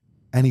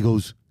 And he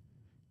goes,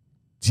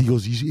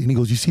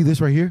 you see this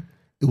right here?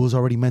 It was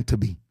already meant to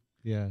be.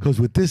 Yeah. Because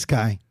with this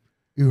guy,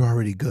 you're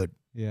already good.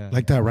 Yeah.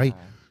 Like that, right?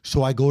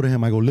 So I go to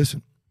him. I go,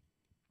 listen,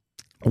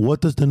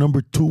 what does the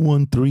number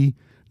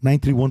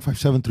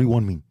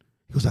 213-931-5731 mean?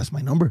 He goes, that's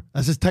my number.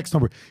 That's his text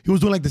number. He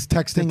was doing like this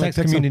text thing. Text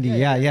like community.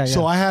 Yeah.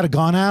 So I had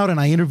gone out and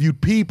I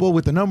interviewed people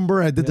with the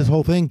number. I did this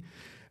whole thing.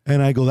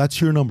 And I go,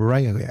 that's your number,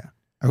 right? I go, yeah.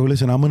 I go,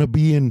 listen, I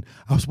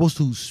was supposed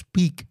to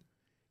speak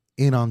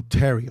in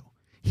Ontario.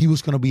 He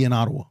was going to be in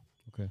Ottawa.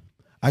 Okay.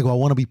 I go, I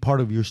want to be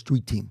part of your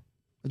street team.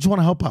 I just want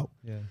to help out.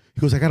 Yeah. He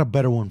goes, I got a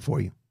better one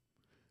for you.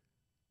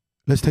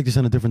 Let's take this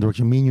in a different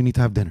direction. Me and you need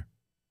to have dinner.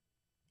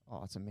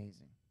 Oh, it's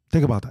amazing.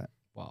 Think about that.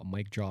 Wow,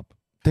 mic drop.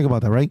 Think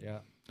about that, right? Yeah.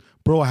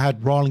 Bro, I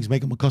had Rawlings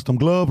make him a custom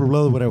glove or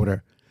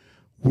whatever.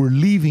 We're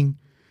leaving.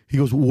 He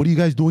goes, what are you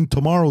guys doing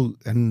tomorrow?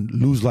 And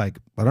Lou's like,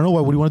 I don't know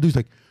what do you want to do? He's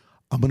like,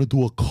 I'm going to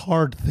do a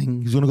card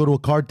thing. He's going to go to a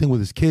card thing with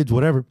his kids,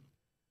 whatever.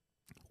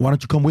 Why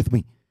don't you come with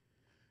me?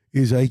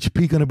 Is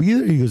HP going to be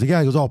there? He goes, yeah.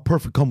 He goes, oh,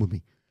 perfect. Come with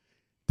me.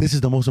 This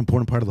is the most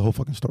important part of the whole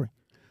fucking story.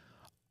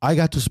 I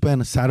got to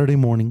spend a Saturday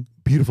morning,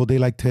 beautiful day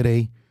like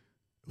today.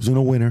 It was in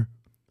the winter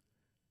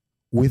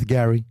with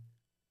Gary.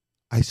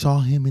 I saw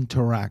him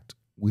interact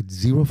with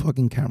 0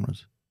 fucking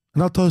cameras.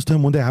 And I'll tell this to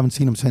him one day. I haven't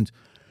seen him since.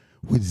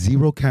 With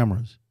 0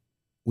 cameras,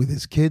 with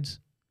his kids,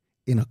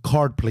 in a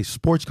card place,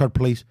 sports card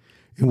place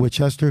in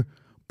Winchester.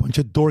 Bunch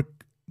of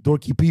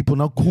dorky people,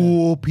 not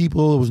cool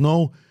people. There was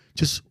no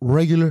just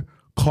regular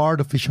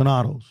card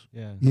aficionados.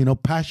 Yeah. You know,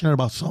 passionate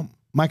about something.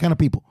 My kind of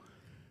people.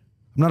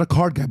 I'm not a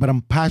card guy, but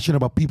I'm passionate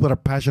about people that are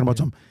passionate about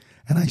something.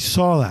 And I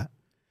saw that.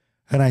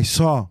 And he's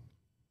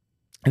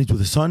with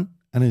his son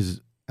and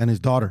his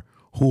daughter,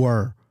 who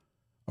are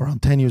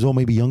around 10 years old,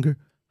 maybe younger,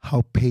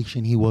 how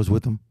patient he was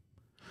with them.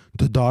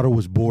 The daughter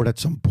was bored at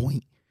some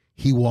point.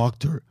 He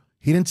walked her.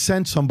 He didn't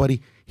send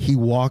somebody. He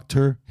walked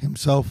her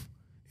himself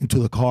into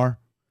the car,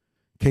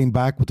 came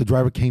back with the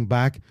driver, came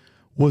back,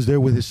 was there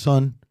with his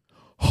son,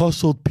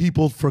 hustled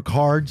people for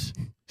cards.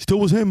 Still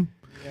was him.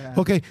 Yeah.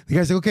 Okay, the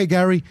guy's like, okay,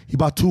 Gary, he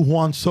bought 2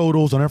 Juan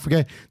Sotos, I'll never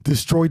forget,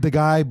 destroyed the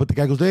guy, but the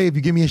guy goes, hey, if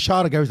you give me a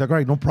shot, Gary's like, all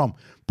right, no problem.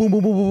 Boom,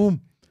 boom, boom, boom,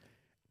 boom.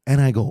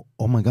 And I go,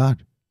 oh my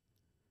God,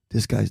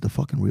 this guy's the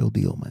fucking real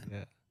deal, man.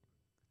 Yeah.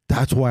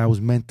 That's why I was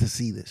meant to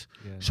see this.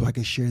 Yeah. So I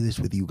can share this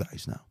with you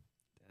guys now.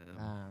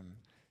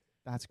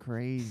 That's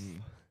crazy.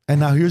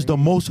 And now here's the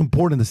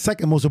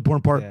second most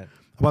important part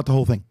about the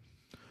whole thing.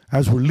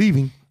 As we're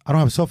leaving, I don't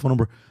have a cell phone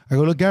number. I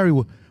go, look, Gary,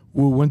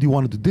 when do you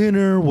want to do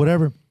dinner,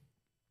 whatever?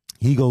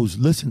 He goes,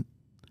 listen,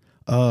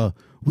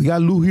 we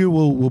got Lou here.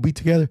 We'll be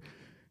together.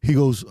 He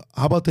goes,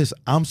 how about this?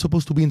 I'm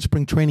supposed to be in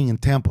spring training in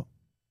Tampa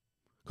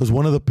because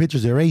one of the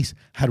pitchers there, Ace,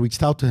 had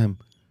reached out to him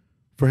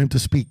for him to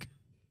speak.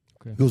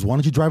 Okay. He goes, why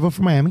don't you drive up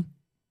from Miami?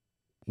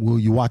 Will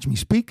you watch me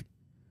speak?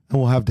 And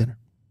we'll have dinner.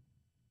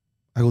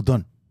 I go,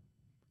 done.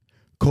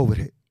 COVID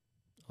hit.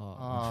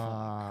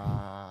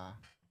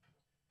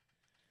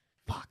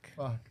 Fuck.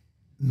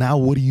 Now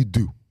what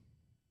do?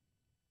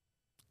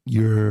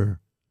 You're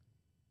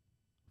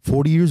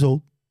 40 years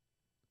old.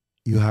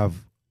 You have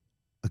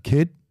a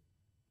kid.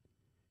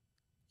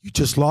 You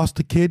just lost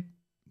a kid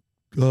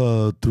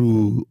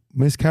through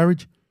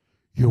miscarriage.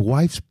 Your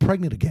wife's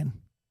pregnant again.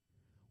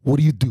 What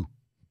do?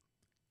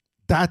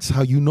 That's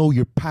how you know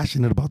you're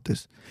passionate about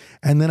this.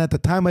 And then at the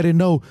time, I didn't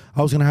know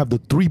I was going to have the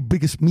 3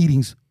 biggest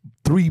meetings,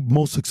 3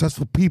 most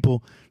successful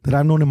people that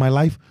I've known in my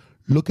life.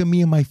 Look at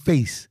me in my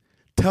face.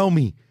 Tell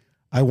me,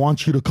 I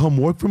want you to come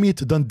work for me.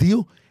 It's a done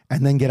deal.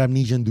 And then get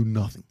amnesia and do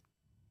nothing.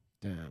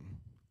 Damn.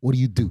 What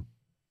do?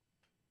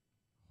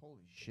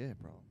 Holy shit,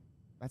 bro.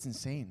 That's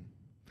insane.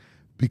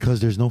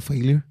 Because there's no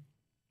failure,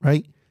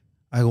 right?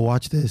 I go,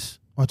 watch this.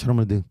 Watch what I'm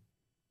going to do.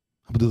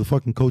 I'm going to do the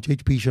fucking Coach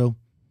HP show.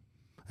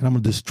 And I'm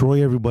going to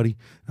destroy everybody.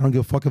 I don't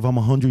give a fuck if I'm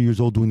 100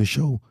 years old doing the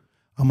show.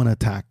 I'm going to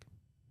attack.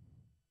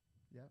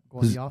 Yeah, go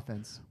on the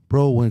offense.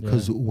 Bro,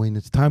 because when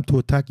it's time to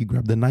attack, you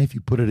grab the knife, you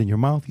put it in your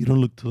mouth. You don't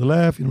look to the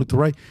left, you don't look to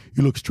the right.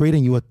 You look straight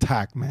and you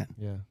attack, man.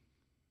 Yeah.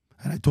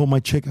 And I told my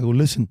chick, I go,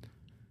 listen,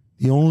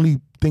 the only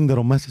thing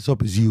that'll mess this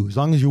up is you. As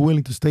long as you're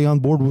willing to stay on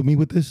board with me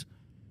with this.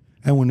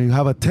 And when you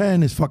have a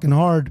 10, it's fucking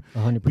hard.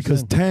 100%.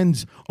 Because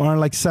 10s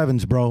aren't like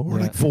 7s, bro, or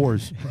like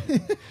 4s.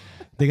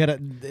 They gotta.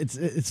 It's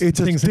a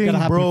thing,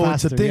 bro.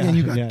 Faster. It's a thing, and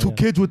you got 2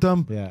 kids with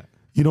them. Yeah.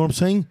 You know what I'm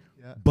saying?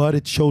 Yeah. But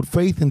it showed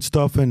faith and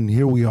stuff, and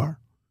here we are.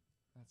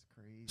 That's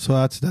crazy. So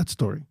that's that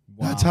story.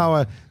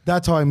 Wow.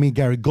 That's how I meet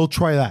Gary. Go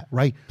try that,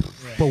 right? Yeah.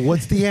 But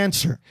what's the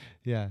answer?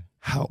 Yeah.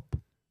 Help.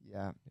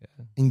 Yeah.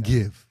 And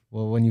give.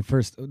 Well, when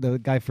the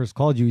guy first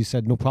called you, he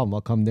said, "No problem,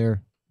 I'll come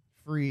there."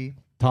 Free.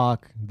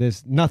 Talk.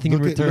 This nothing in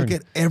return. Look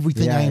at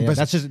everything I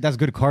invested. That's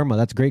good karma.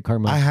 That's great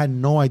karma. I had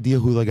no idea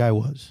who the guy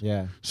was.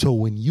 Yeah. So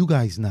when you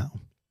guys now,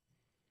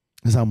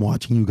 as I'm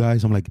watching you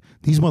guys, I'm like,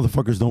 these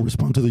motherfuckers don't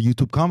respond to the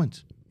YouTube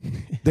comments.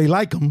 They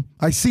like them.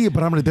 I see it,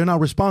 but they're not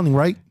responding,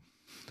 right?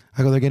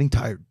 I go, they're getting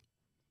tired.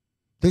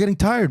 They're getting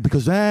tired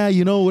because,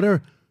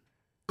 whatever.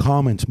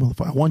 Comments,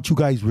 motherfucker. I want you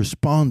guys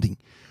responding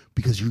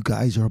because you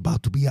guys are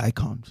about to be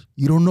icons.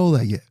 You don't know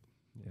that yet.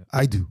 Yeah.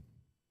 I do.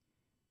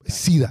 I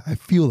see that. I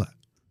feel that.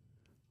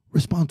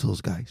 Respond to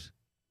those guys.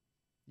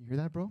 You hear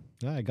that, bro?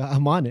 Yeah,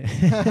 I'm on it.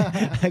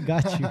 I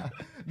got you.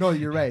 No,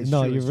 you're right. It's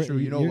No, true. you're It's true.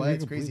 right. You know You're- what? you're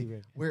It's crazy.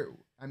 completely right.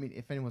 I mean,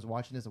 if anyone's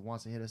watching this and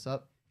wants to hit us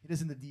up, hit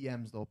us in the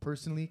DMs though,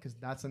 personally, because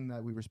that's something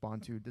that we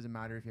respond to. It doesn't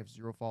matter if you have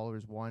 0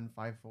 followers, 1,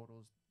 5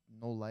 photos,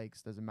 no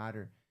likes, doesn't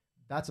matter.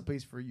 That's a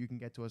place where you can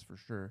get to us for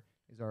sure.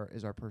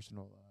 Is our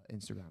personal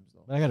Instagrams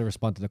though. I gotta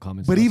respond to the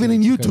comments. But though, even so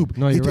in it's good. YouTube,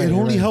 no, you're right, it you're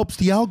only right. helps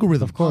the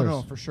algorithm. Of course.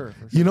 No, for sure.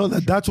 You know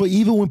that's why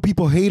even when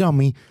people hate on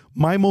me,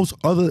 in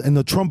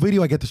the Trump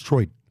video I get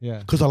destroyed. Yeah.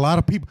 Because a lot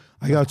of people,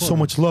 I got so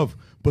much love,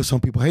 but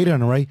some people hated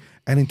on it, right?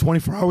 And in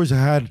 24 hours, I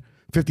had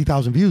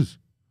 50,000 views,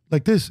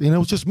 like this, and it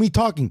was just me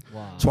talking.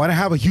 Wow. So I didn't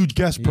have a huge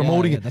guest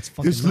promoting it. That's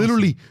fucking It's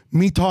literally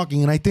me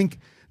talking, and I think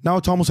now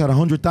it's almost at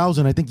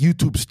 100,000. I think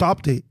YouTube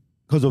stopped it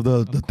because of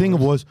the thing it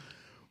was.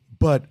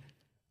 But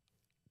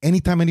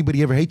anytime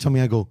anybody ever hates on me,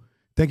 I go,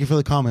 "Thank you for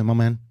the comment, my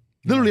man."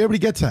 Literally, everybody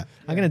gets that.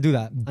 I'm gonna do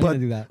that. I'm gonna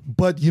do that.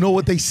 But you know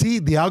what they see?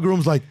 The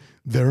algorithm's like,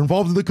 they're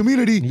involved in the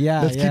community.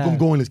 Yeah, Let's keep them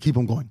going. Let's keep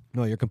them going.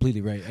 No, you're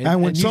completely right.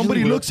 And when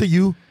somebody looks at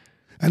you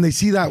and they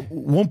see that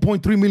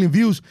 1.3 million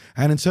views,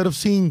 and instead of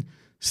seeing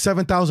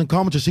 7,000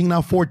 comments, you're seeing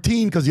now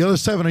 14 because the other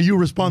 7 are you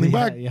responding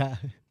back. Yeah,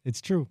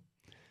 it's true.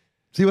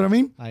 See what I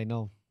mean? I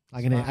know.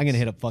 I'm gonna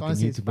hit up fucking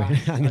Honestly, it's YouTube.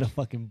 facts. I'm gonna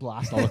fucking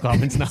blast all the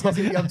comments now. It's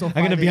gonna be up till I'm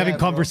gonna 5 be having a.m.,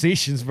 bro.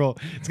 conversations, bro.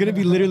 It's gonna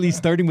be literally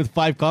starting with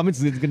 5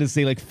 comments. It's gonna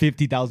say like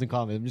 50,000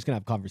 comments. I'm just gonna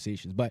have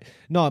conversations. But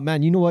no,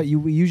 man, you know what?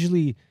 We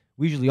usually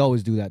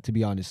always do that. To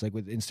be honest, like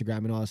with Instagram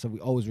and all that stuff,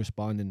 we always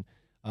respond. And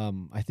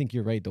I think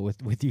you're right though. With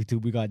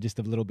YouTube, we got just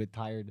a little bit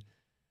tired,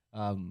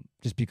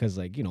 just because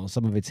like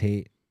some of it's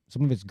hate,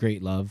 some of it's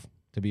great love.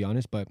 To be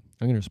honest, but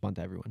I'm gonna respond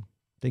to everyone.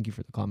 Thank you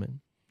for the comment.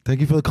 Thank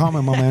you for the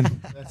comment, my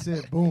man. That's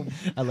it. Boom.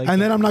 I like.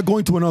 And then I'm not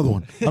going to another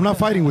one. I'm not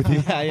fighting with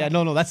you. yeah,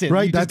 no, that's it.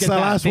 Right? You just That's get the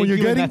that. last Thank one you're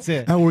you, and getting. That's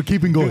it. And we're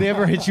keeping Do going. they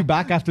ever hit you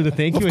back after the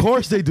thank you? Of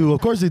course they do. Of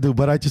course they do.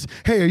 But I just,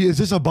 hey, is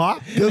this a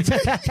bot?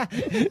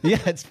 Yeah,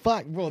 it's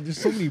fuck, bro. There's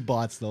so many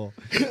bots though.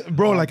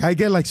 Bro, like I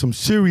get like some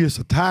serious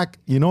attack,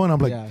 and I'm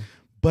like, Yeah.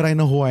 but I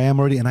know who I am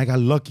already, and I got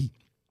lucky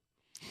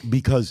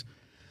because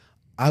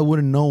I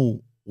wouldn't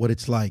know what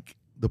it's like,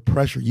 the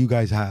pressure you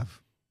guys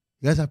have.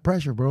 You guys have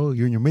pressure, bro.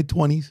 You're in your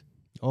mid-20s.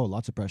 Oh,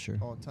 lots of pressure.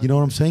 You know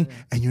what I'm saying?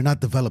 And you're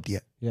not developed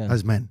yet Yeah.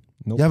 as men.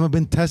 Nope. You haven't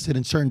been tested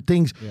in certain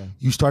things. Yeah.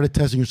 You started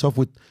testing yourself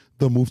with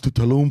the move to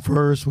Tulum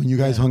first when you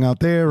guys hung out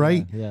there,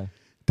 right? Yeah.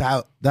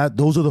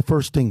 Those are the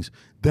first things.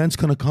 Then it's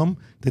gonna come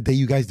the day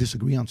you guys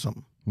disagree on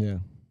something. Yeah.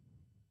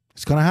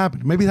 It's gonna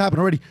happen. Maybe it happened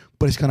already,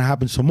 but it's gonna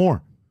happen some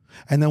more.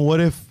 And then what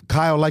if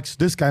Kyle likes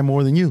this guy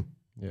more than you?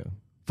 Yeah.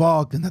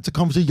 Fuck, then that's a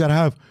conversation you gotta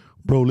have.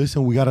 Bro,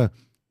 listen,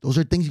 those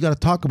are things you gotta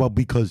talk about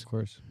because, Of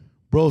course.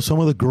 bro,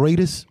 some of the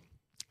greatest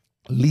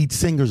lead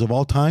singers of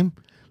all time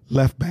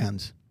left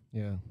bands.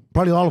 Yeah.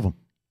 Probably all of them.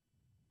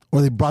 Or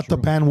they brought the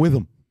true. band with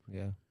them.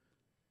 Yeah.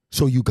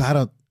 So you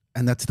gotta,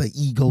 and that's the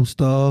ego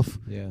stuff.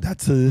 Yeah.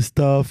 That's the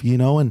stuff,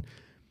 and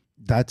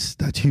that's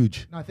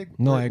huge. No, I think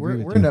No, we're, I agree we're,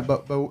 with we're you. in a,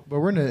 but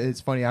we're in a,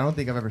 it's funny. I don't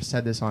think I've ever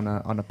said this on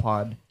a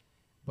pod,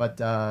 but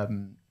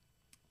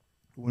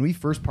when we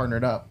first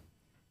partnered up,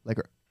 like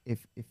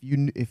if you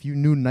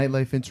knew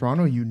nightlife in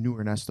Toronto, you knew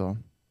Ernesto.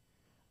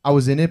 I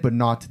was in it, but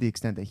not to the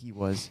extent that he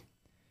was.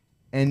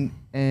 And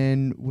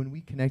when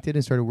we connected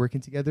and started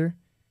working together,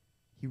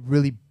 he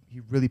really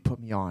put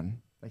me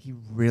on. Like he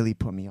really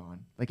put me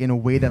on. Like in a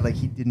way that like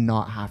he did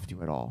not have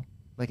to at all.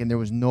 Like and there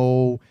was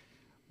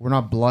we're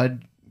not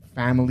blood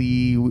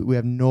family. We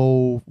have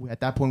at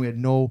that point we had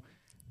no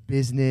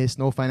business,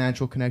 no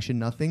financial connection,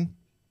 nothing.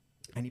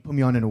 And he put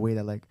me on in a way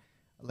that like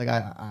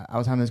I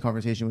was having this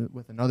conversation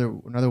with another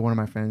one of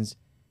my friends.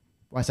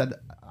 Where I said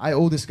I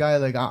owe this guy,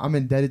 like I'm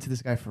indebted to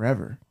this guy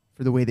forever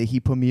for the way that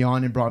he put me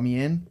on and brought me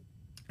in.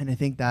 And I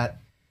think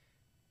that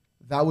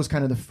was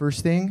kind of the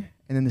first thing.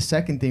 And then the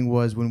second thing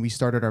was when we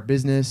started our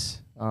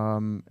business,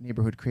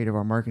 Neighborhood Creative,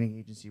 our marketing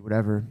agency,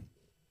 whatever.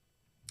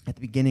 At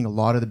the beginning, a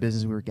lot of the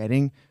business we were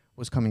getting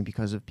was coming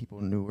because of people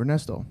who knew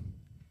Ernesto.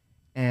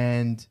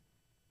 And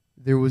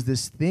there was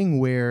this thing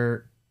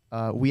where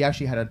we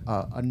actually had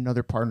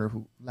another partner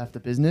who left the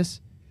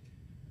business.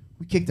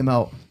 We kicked him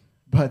out,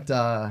 but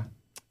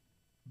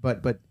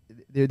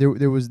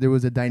there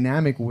was a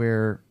dynamic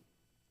where,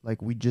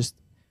 like, we just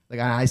like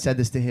I said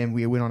this to him.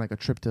 We went on like a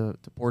trip to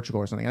Portugal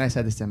or something, and I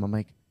said this to him. I'm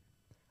like,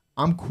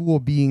 I'm cool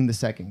being the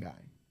second guy.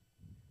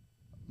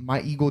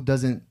 My ego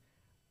doesn't.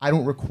 I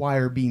don't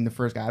require being the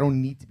first guy. I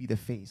don't need to be the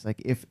face.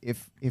 Like if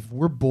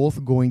we're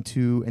both going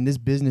to, and this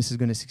business is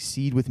going to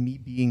succeed with me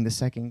being the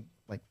second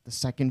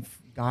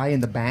guy in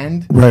the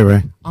band,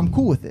 Right. I'm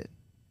cool with it.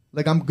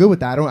 Like I'm good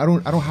with that. I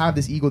don't have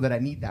this ego that I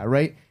need that,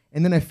 right?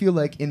 And then I feel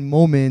like in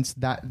moments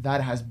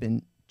that has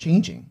been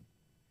changing.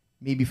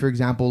 Maybe for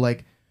example,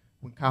 like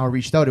when Kyle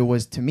reached out, it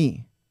was to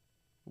me,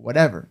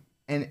 whatever.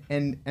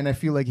 And I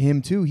feel like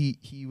him too.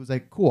 He was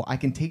like, cool. I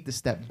can take the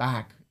step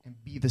back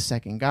and be the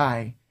second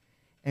guy.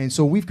 And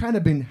so we've kind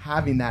of been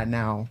having that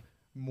now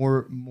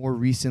more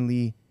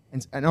recently,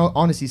 and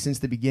honestly since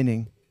the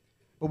beginning.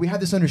 But we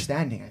had this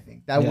understanding, I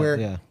think,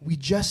 that we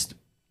just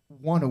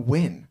want to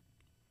win.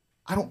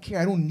 I don't care.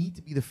 I don't need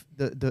to be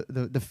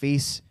the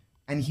face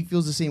And he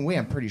feels the same way,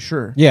 I'm pretty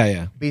sure.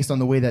 Yeah. Based on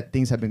the way that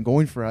things have been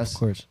going for us. Of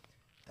course.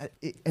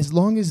 As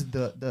long as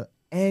the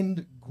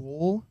end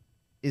goal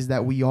is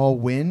that we all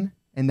win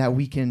and that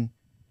we can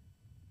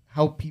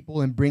help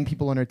people and bring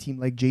people on our team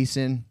like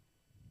Jason.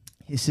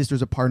 His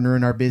sister's a partner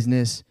in our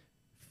business.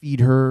 Feed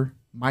her.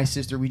 My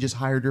sister, we just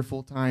hired her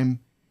full time.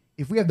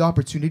 If we have the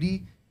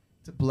opportunity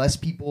to bless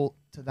people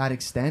to that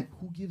extent,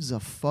 who gives a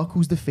fuck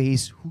who's the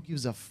face? Who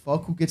gives a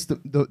fuck who gets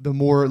the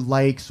more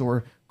likes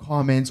or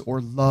comments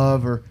or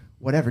love or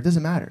whatever? It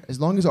doesn't matter. As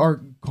long as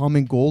our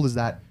common goal is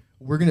that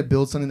we're going to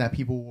build something that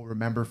people will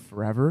remember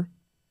forever,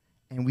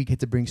 and we get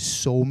to bring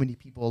so many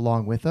people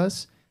along with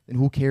us, then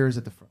who cares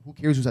at the front? Who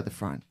cares who's at the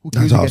front? Who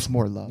cares who gets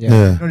more love? Yeah. You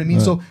know what I mean?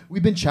 So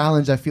we've been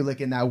challenged, I feel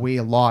like, in that way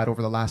a lot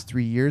over the last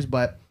 3 years,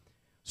 but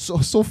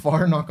so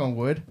far, knock on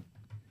wood,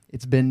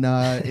 it's been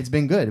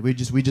good. We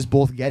just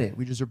both get it.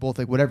 We just are both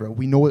like, whatever.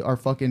 We know what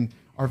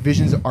our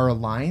visions are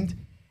aligned,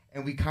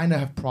 and we kind of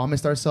have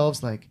promised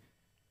ourselves, like,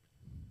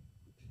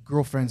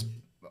 girlfriends,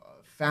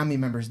 family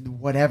members,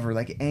 whatever,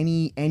 like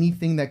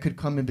anything that could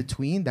come in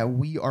between, that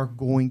we are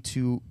going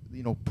to,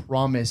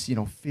 promise,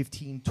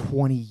 15,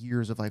 20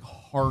 years of like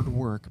hard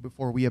work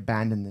before we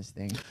abandon this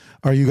thing.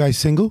 Are you guys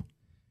single?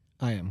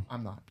 I am.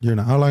 I'm not. You're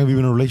not. How long have you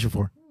been in a relationship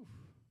for?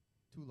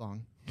 Too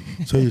long.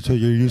 So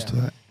you're used to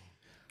that.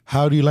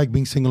 How do you like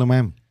being single in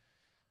Miami?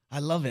 I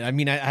love it. I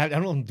mean, I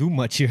don't do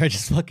much here. I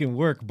just fucking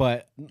work.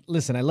 But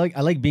listen, I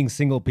like being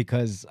single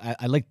because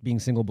I liked being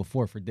single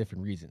before for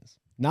different reasons.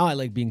 Now I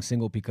like being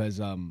single because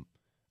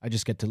I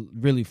just get to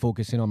really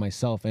focus in on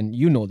myself. And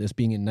you know this,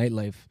 being in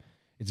nightlife,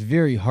 it's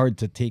very hard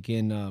to take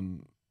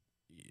in,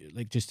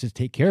 just to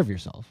take care of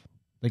yourself.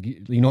 Like,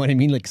 you know what I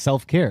mean? Like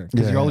self-care.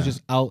 Because you're always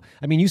just out.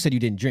 I mean, you said you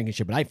didn't drink and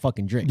shit, but I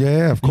fucking drink.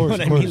 Yeah, of course.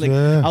 You know what I mean?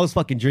 Like, I was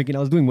fucking drinking. I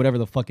was doing whatever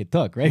the fuck it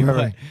took, right?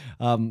 Right.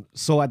 But,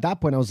 so at that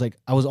point, I was like,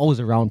 I was always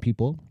around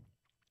people.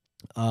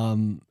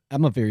 I'm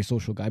a very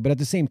social guy. But at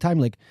the same time,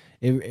 like,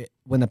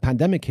 when the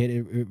pandemic hit,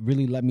 it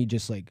really let me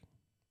just, like,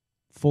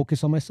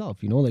 focus on myself,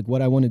 like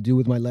what I want to do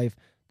with my life,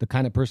 the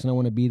kind of person I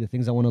want to be, the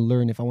things I want to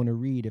learn, if I want to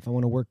read, if I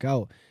want to work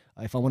out,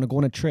 if I want to go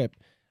on a trip,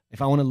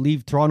 if I want to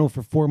leave Toronto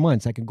for 4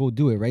 months, I can go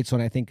do it, right? So,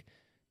 and I think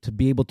to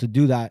be able to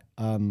do that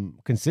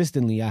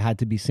consistently, I had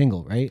to be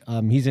single, right?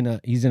 He's in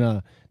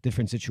a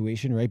different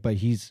situation, right? But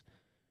he's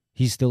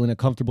still in a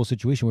comfortable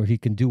situation where he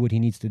can do what he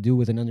needs to do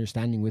with an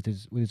understanding with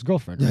his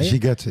girlfriend, right? Yeah, she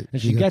gets it.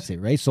 And she gets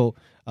it, right? So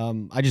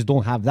I just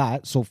don't have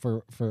that. So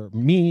for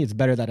me, it's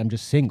better that I'm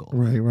just single,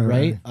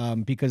 right?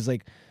 Because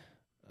like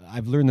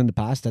I've learned in the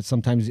past that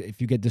sometimes if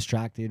you get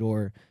distracted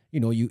or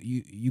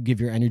you give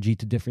your energy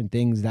to different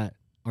things that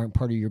aren't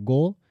part of your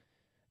goal,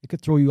 it could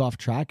throw you off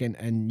track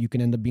and you can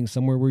end up being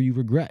somewhere where you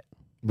regret.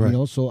 Right.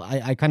 So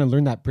I kind of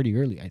learned that pretty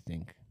early, I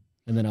think,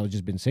 and then I've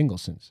just been single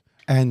since.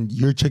 And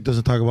your chick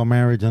doesn't talk about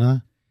marriage, huh?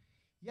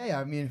 Yeah.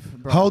 I mean,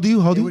 bro, how old are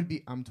you? It would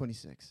be. I'm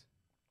 26,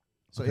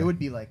 so it would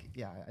be like,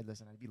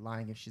 listen, I'd be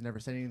lying if she's never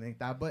said anything like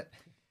that. But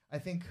I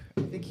think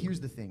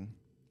here's the thing: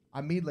 I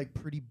made like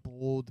pretty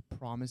bold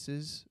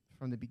promises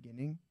from the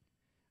beginning,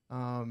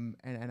 and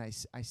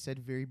I said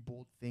very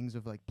bold things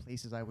of like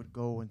places I would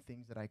go and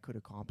things that I could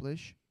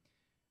accomplish.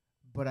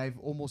 But I've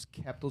almost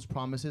kept those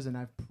promises, and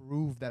I've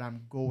proved that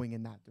I'm going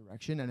in that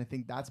direction. And I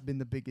think that's been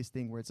the biggest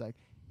thing, where it's like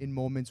in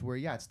moments where,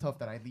 it's tough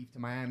that I leave to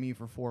Miami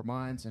for 4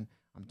 months and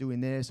I'm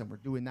doing this and we're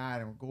doing that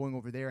and we're going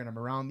over there and I'm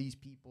around these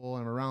people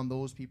and I'm around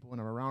those people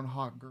and I'm around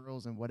hot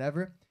girls and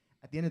whatever.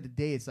 At the end of the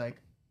day, it's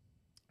like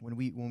when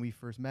we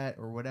first met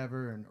or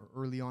whatever, and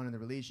or early on in the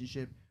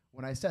relationship,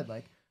 when I said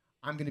like,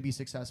 I'm going to be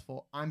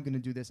successful, I'm going to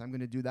do this, I'm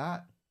going to do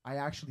that, I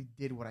actually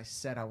did what I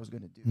said I was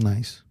going to do.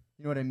 Nice.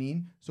 You know what I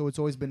mean? So it's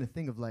always been a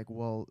thing of like,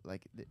 well,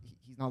 like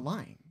he's not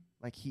lying.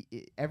 Like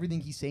everything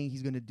he's saying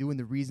he's going to do, and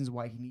the reasons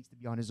why he needs to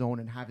be on his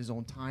own and have his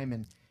own time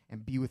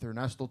and be with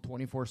Ernesto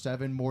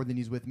 24/7 more than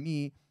he's with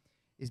me,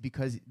 is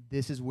because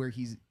this is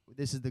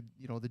the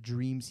the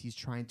dreams he's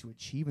trying to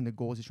achieve and the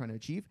goals he's trying to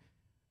achieve.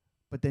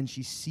 But then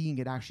she's seeing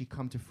it actually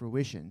come to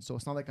fruition. So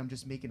it's not like I'm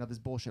just making up this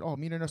bullshit. Oh,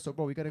 me and Ernesto,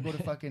 bro, we got to go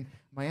to fucking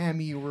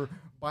Miami. We're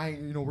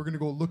buying, we're going to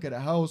go look at a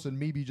house and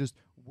maybe just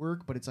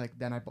work. But it's like,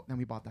 then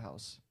we bought the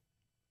house.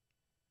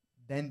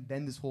 Then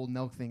this whole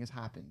Nelk thing has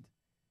happened.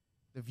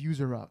 The views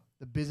are up.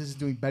 The business is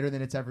doing better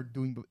than it's ever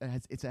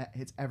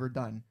ever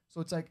done. So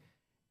it's like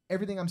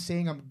everything I'm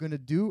saying I'm gonna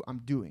do, I'm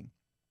doing.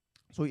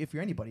 So if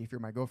you're anybody, if you're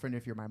my girlfriend,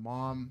 if you're my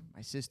mom,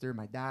 my sister,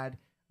 my dad,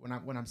 when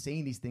I'm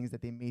saying these things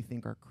that they may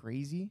think are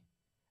crazy,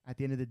 at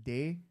the end of the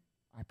day,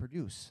 I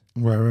produce.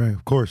 Right,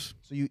 of course.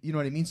 So you know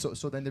what I mean.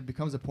 So then there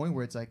becomes a point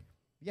where it's like,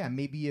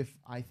 maybe if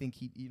I think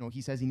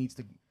he says he needs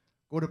to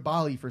go to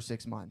Bali for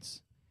 6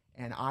 months.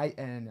 And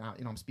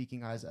I'm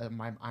speaking as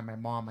my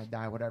mom, my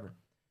dad, whatever.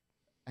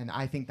 And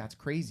I think that's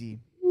crazy.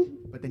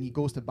 But then he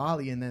goes to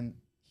Bali and then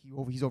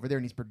he's over there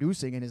and he's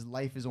producing and his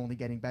life is only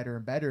getting better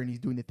and better and he's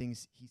doing the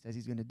things he says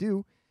he's going to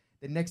do.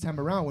 The next time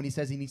around when he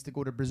says he needs to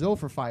go to Brazil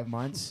for 5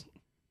 months,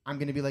 I'm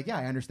going to be like,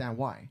 I understand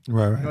why.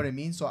 Right. You know what I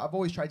mean? So I've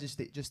always tried to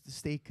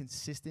stay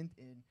consistent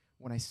in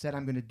when I said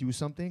I'm going to do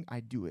something, I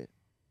do it.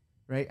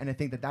 Right? And I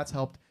think that's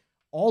helped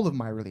all of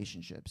my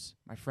relationships,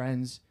 my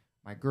friends,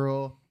 my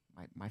girl,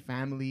 my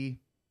family.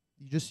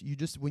 You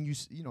just when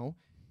you know,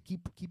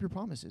 keep your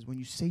promises. When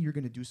you say you're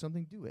gonna do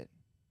something, do it.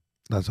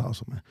 That's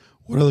awesome, man.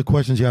 What other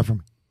questions you have for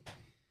me?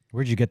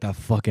 Where'd you get that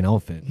fucking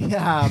outfit?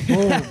 Yeah,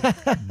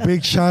 boom.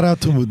 Big shout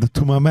out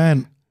to my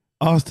man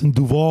Austin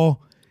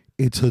Duvall.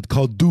 It's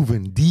called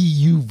Duvin,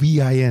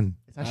 Duvin.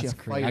 It's actually That's a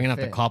crazy. fire I'm gonna have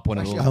to fit. cop one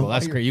of It's those. actually Bro. a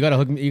That's fire great. You gotta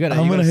hook me.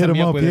 I'm gonna hit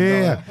him up. With it,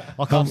 Yeah, bro.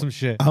 I'll cop some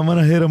shit. I'm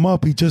gonna hit him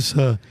up. He just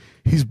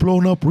he's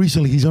blown up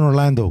recently. He's in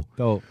Orlando.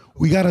 Dope.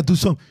 We gotta do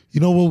some. You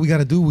know what we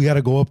gotta do? We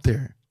gotta go up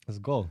there. Let's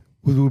go.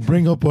 We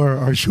bring up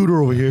our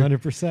shooter over here,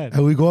 100%.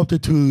 and we go up there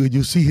to.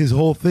 You see his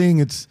whole thing.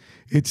 It's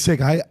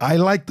sick. I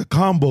like the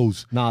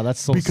combos Nah, that's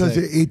so because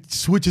sick. it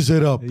switches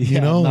it up. Yeah,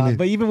 you know. nah, And it-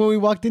 but even when we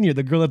walked in here,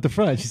 the girl at the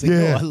front, she's like,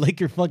 Yeah. "Yo, I like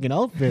your fucking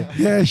outfit."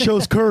 yeah, it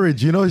shows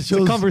courage. You know, it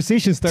shows It's a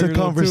conversation starter. It's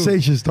a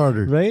conversation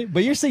starter. right?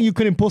 But you're saying you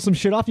couldn't pull some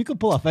shit off. You could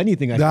pull off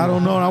anything. I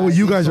don't know not what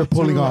you guys are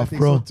pulling off,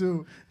 bro.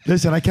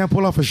 Listen, I can't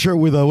pull off a shirt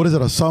with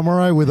a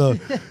samurai with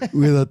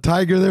a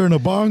tiger there in a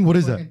bong. What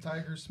is that?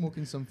 Tiger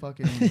smoking some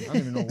fucking. I don't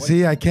even know what.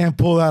 See, I can't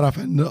pull that off.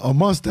 And a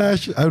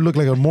mustache, I would look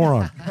like a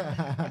moron.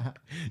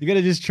 You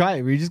gotta just try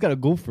it. You just gotta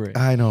go for it.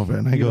 I know,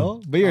 man. I You go.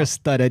 know? But you're a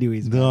stud,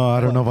 anyways. Man. No, I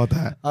don't know about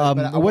that.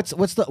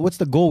 What's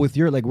the goal with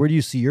your, like? Where do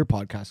you see your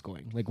podcast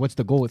going? Like, what's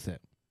the goal with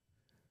it?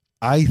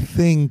 I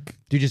think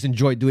Do you just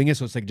enjoy doing it?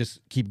 So it's like just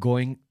keep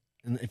going,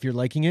 and if you're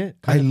liking it,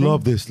 I kind of thing?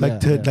 love this.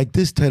 Like Yeah, yeah. like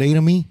this today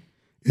to me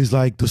is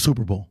like the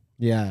Super Bowl.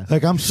 Yeah.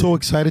 Like I'm so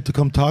excited to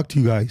come talk to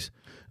you guys.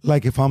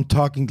 Like if I'm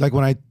talking, like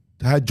when I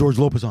had George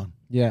Lopez on,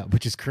 Yeah,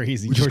 which is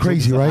crazy. Which is George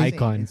crazy, Lucas is an right?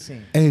 Icon.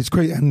 Insane. and it's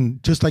great,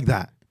 and just like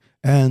that.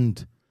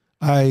 And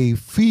I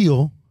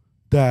feel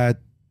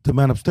that the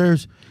man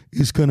upstairs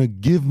is gonna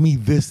give me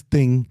this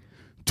thing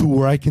to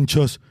where I can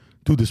just,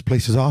 dude, this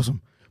place is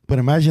awesome. But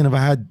imagine if I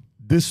had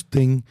this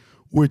thing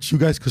which you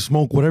guys could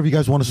smoke whatever you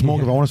guys want to smoke.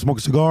 Yeah. If I want to smoke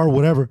a cigar or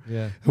whatever.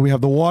 Yeah. And we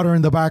have the water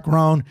in the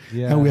background.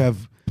 Yeah. And we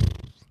have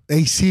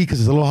AC because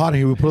it's a little hot in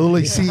here. We put a little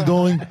AC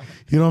going.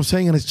 You know what I'm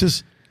saying? And it's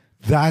just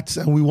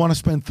and we want to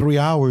spend 3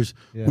 hours.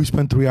 Yeah. We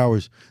spend 3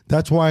 hours.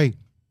 That's why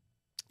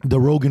the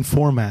Rogan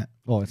format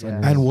Oh, it's Yeah.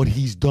 unreal. and what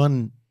he's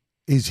done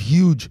is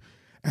huge.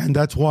 And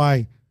that's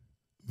why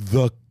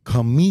the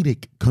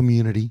comedic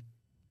community,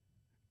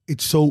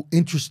 it's so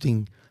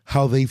interesting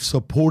how they've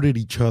supported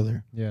each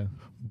other. Yeah.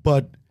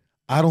 But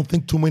I don't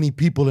think too many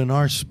people in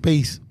our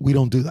space, we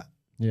don't do that.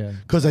 Yeah.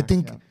 Because I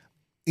think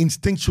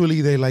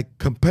instinctually they like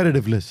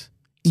competitiveness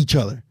each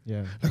other.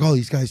 Yeah. Like, oh,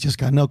 these guys just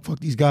got knocked. Fuck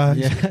these guys.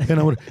 Yeah. You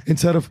know,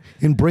 instead of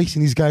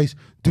embracing these guys,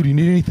 dude, you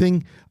need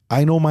anything?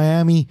 I know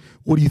Miami.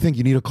 What do you think?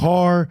 You need a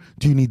car?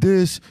 Do you need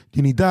this? Do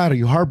you need that? Are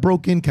you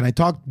heartbroken? Can I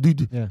talk?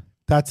 Dude, Yeah.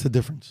 that's the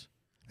difference.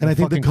 And The I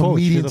think the fucking coach. You're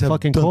comedians the have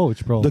fucking done-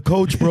 coach, bro. The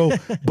coach, bro.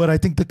 But I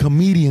think the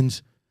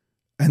comedians,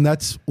 and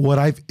that's what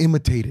I've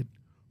imitated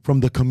from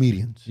the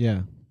comedians,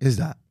 Yeah. is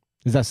that.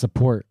 Is that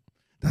support?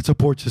 That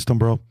support system,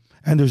 bro.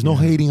 And there's no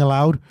hating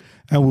allowed,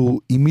 and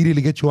we'll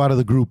immediately get you out of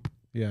the group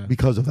Yeah.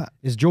 because of that.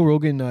 Is Joe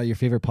Rogan your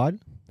favorite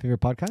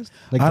podcast?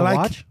 Like I to like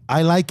watch?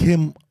 I like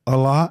him a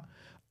lot.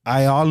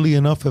 I oddly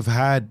enough have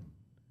had,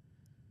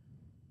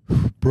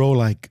 bro,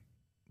 like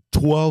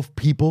 12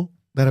 people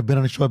that have been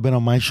on the show. Have been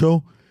on my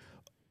show.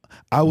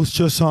 I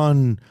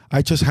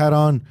just had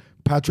on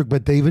Patrick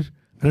Bet-David.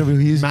 I don't know who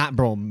he is. Matt,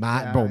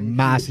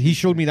 massive. He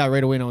showed me that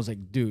right away, and I was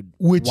like, dude,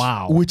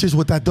 wow. Which is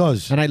what that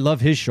does. And I love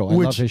his show. I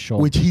love his show.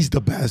 Which he's the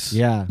best.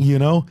 Yeah. You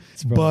know?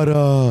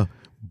 bro.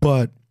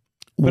 But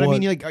But I what-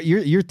 mean, like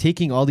you're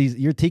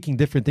taking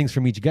different things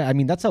from each guest. I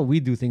mean, that's how we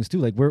do things too.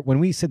 Like when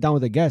we sit down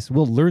with a guest,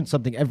 we'll learn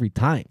something every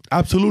time.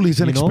 absolutely, it's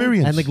an you know?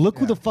 experience. And like, look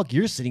who the fuck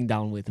you're sitting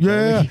down with. bro.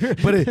 Yeah, Like,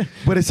 you're-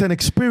 but it's an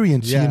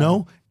experience, Yeah. you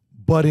know.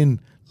 But in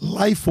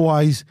life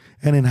wise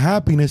and in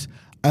happiness,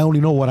 I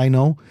only know what I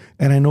know,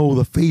 and I know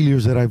the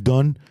failures that I've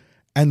done,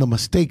 and the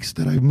mistakes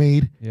that I've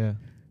made, yeah,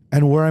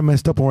 and where I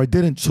messed up and where I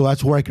didn't. So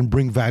that's where I can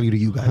bring value to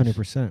you guys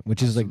 100%.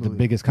 Which is like the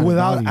biggest kind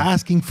without of value.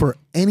 asking for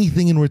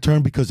anything in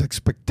return, because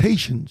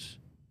expectations,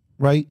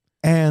 right?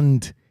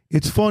 And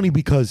it's funny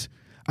because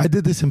I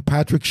did this in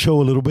Patrick's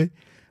show a little bit.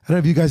 I don't know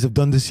if you guys have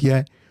done this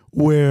yet,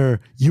 where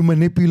you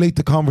manipulate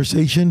the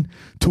conversation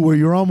to where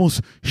you're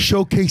almost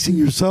showcasing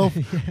yourself,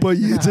 but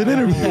it's an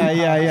interview.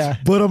 Yeah.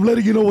 But I'm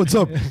letting you know what's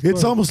up.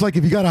 It's almost like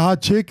if you got a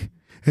hot chick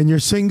and you're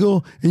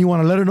single and you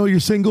want to let her know you're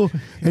single,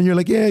 and you're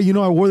like, yeah, you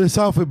know, I wore this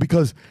outfit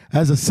because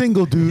as a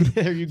single dude,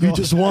 There you you go.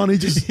 just want to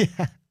just,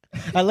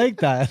 I like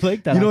that.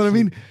 you know what I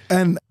mean?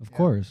 And Of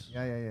course.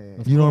 Yeah.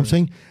 you know what I'm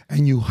saying?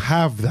 And you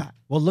have that.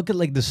 Well, look at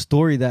like the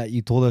story that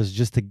you told us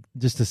just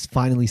to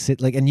finally sit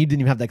like, and you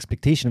didn't even have the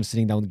expectation of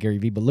sitting down with Gary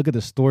Vee, but look at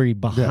the story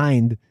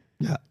behind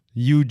Yeah.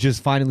 you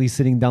just finally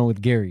sitting down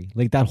with Gary,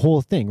 like that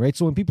whole thing, right?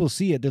 So when people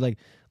see it, they're like,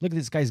 look at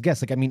this guy's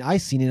guests. Like, I mean, I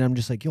seen it and I'm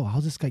just like, yo,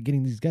 how's this guy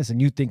getting these guests? And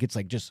you think it's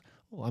like just,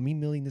 oh, I'm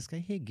emailing this guy.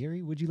 Hey,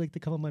 Gary, would you like to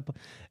come on my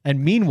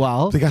And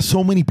meanwhile, They got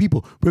so many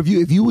people. But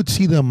if you would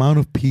see the amount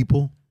of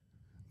people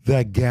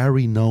that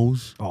Gary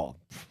knows,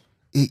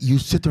 you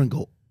sit there and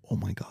go, oh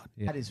my God.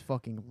 That is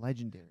fucking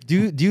legendary.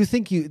 do you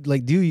think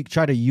do you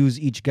try to use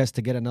each guest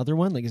to get another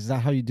one? Like, is that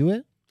how you do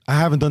it? I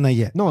haven't done that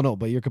yet. No,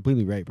 but you're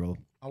completely right, bro.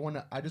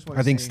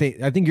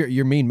 I think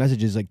your main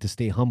message is like to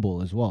stay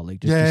humble as well, like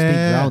just to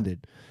stay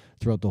grounded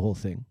throughout the whole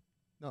thing.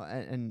 No,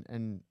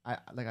 and I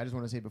just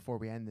want to say before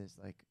we end this,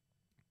 like,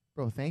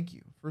 bro, thank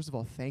you. First of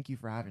all, thank you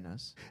for having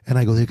us. And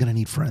I go, they're gonna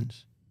need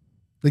friends.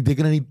 Like they're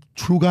gonna need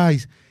true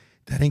guys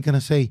that ain't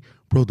gonna say,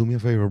 bro, do me a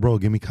favor, bro,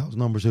 give me Kyle's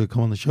number so he can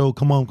come on the show.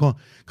 Come on,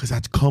 because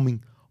that's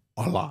coming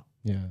a lot.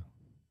 Yeah.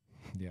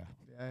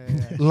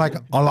 Like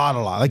a lot.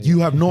 Like you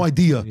have no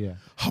idea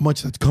how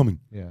much that's coming.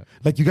 Yeah.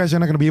 Like you guys are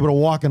not gonna be able to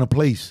walk in a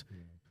place.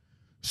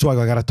 So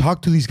I gotta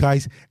talk to these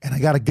guys and I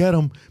gotta get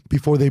them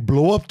before they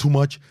blow up too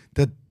much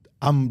that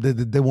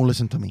they won't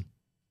listen to me.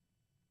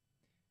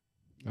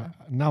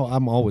 Now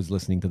I'm always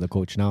listening to the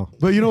coach now.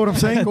 But you know what I'm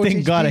saying?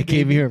 Thank God I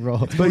came here, bro.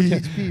 But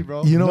HP,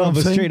 bro. You know what I'm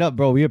saying? Straight up,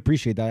 bro, we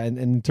appreciate that. And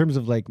in terms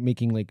of like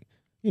making like,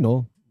 you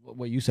know,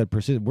 what you said,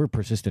 we're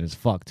persistent as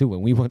fuck too.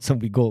 When we want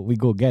something, we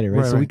go get it,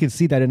 right? So we can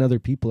see that in other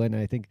people, and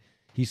I think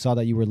he saw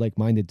that you were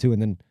like-minded too.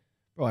 And then,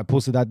 bro, I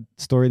posted that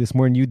story this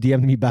morning. You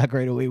DM'd me back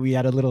right away. We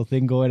had a little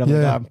thing going. I'm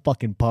like, I'm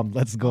fucking pumped.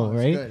 Let's go,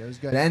 right? It was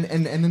good.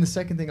 And then the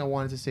second thing I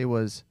wanted to say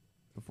was,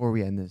 before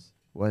we end this,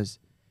 was,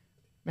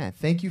 man,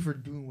 thank you for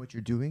doing what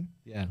you're doing.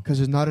 Yeah. Because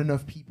there's not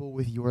enough people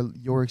with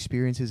your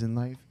experiences in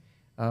life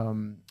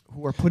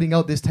who are putting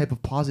out this type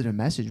of positive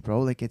message,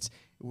 bro. Like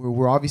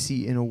we're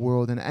obviously in a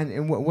world,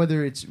 and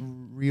whether it's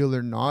real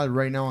or not,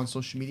 right now on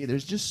social media,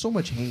 there's just so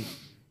much hate,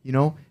 you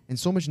know, and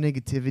so much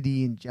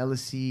negativity and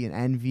jealousy and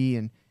envy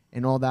and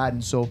all that.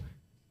 And so,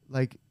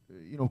 like,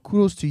 you know,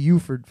 kudos to you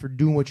for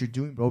doing what you're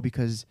doing, bro,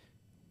 because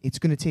it's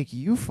going to take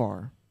you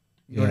far.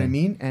 You know what I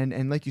mean?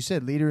 And like you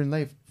said, later in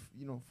life,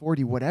 you know,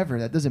 40, whatever,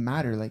 that doesn't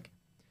matter. Like,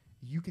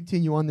 you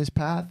continue on this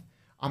path.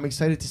 I'm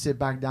excited to sit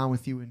back down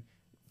with you in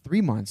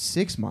 3 months,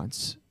 6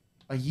 months,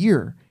 a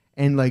year,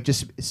 and like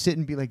just sit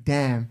and be like,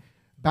 damn,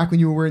 back when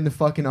you were wearing the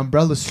fucking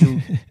umbrella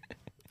suit,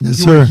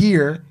 you were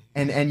here,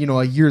 and you know,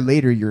 a year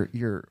later,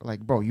 you're like,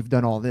 bro, you've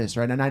done all this,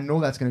 right? And I know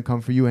that's gonna come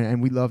for you, and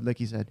we love,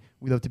 like you said,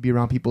 we love to be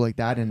around people like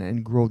that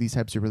and grow these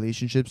types of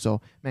relationships. So,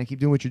 man,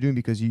 keep doing what you're doing,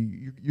 because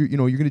you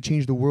know, you're gonna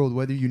change the world,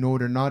 whether you know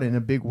it or not, in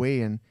a big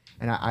way. And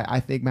I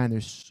think, man,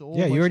 there's so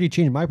much. You already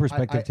changed my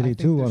perspective today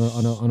too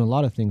on a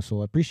lot of things.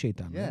 So I appreciate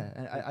that. Yeah, man.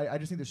 and I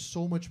just think there's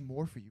so much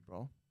more for you,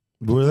 bro.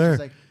 We're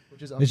there.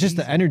 It's just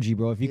the energy,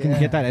 bro. If you can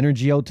get that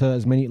energy out to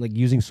as many, like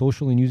using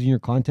social and using your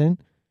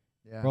content,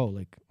 bro,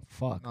 like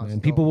fuck,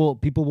 man.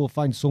 People will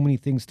find so many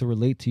things to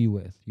relate to you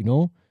with, you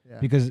know,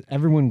 because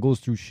everyone goes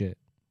through shit.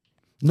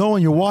 No,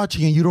 and you're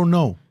watching and you don't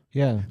know.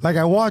 Yeah. Like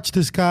I watched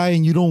this guy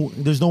and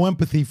there's no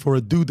empathy for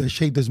a dude that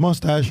shaved his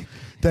mustache,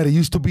 that it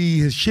used to be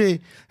his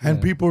shit,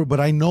 and but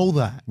I know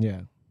that.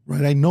 Yeah.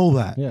 Right, I know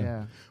that.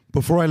 Yeah.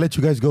 Before I let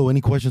you guys go,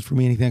 any questions for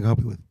me? Anything I can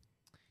help you with?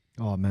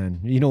 Oh man,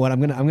 you know what? I'm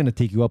gonna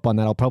take you up on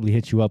that. I'll probably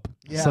hit you up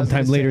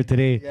sometime later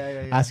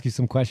today. Ask you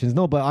some questions.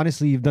 No, but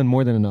honestly, you've done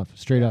more than enough.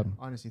 Straight up.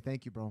 Honestly,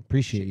 thank you, bro.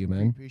 Appreciate you,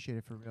 man. Appreciate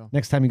it for real.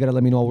 Next time you gotta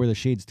let me know I'll wear the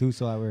shades too,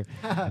 so I wear.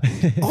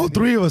 All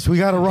three of us, we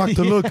gotta rock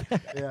the look.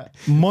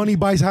 Money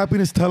buys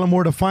happiness. Tell them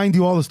where to find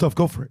you. All the stuff.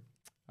 Go for it.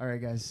 All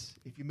right, guys.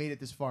 If you made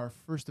it this far,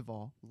 first of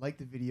all, like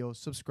the video,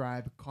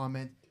 subscribe,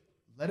 comment,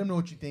 let him know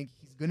what you think.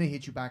 He's gonna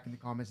hit you back in the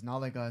comments,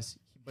 not like us,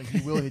 but he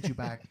will hit you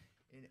back.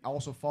 And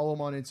also follow him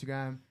on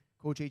Instagram.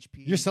 Coach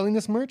HP. You're selling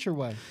this merch or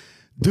what?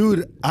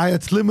 Dude,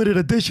 it's limited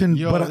edition.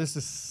 Yo, but this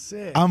is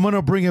sick. I'm going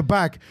to bring it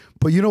back.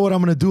 But you know what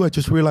I'm going to do? I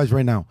just realized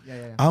right now.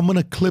 I'm going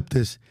to clip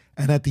this.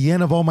 And at the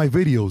end of all my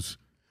videos,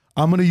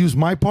 I'm going to use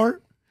my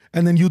part.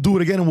 And then you do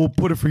it again and we'll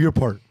put it for your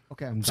part.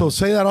 Okay. So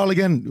say that all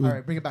again. All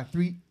right, bring it back.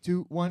 3,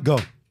 2, 1. Go.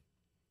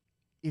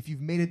 If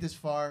you've made it this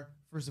far,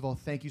 first of all,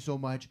 thank you so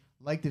much.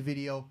 Like the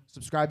video.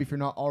 Subscribe if you're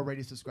not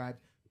already subscribed.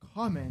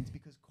 Comment,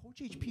 because Coach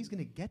HP is going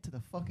to get to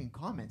the fucking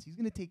comments. He's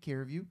going to take care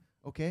of you.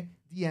 Okay,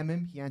 DM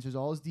him. He answers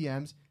all his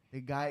DMs. The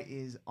guy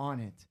is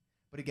on it.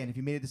 But again, if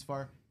you made it this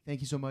far,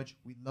 thank you so much.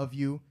 We love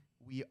you.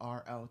 We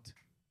are out.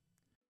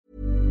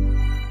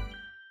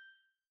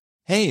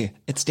 Hey,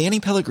 it's Danny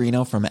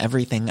Pellegrino from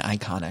Everything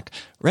Iconic.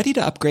 Ready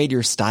to upgrade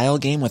your style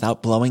game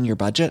without blowing your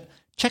budget?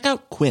 Check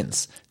out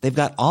Quince. They've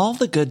got all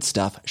the good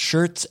stuff,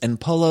 shirts and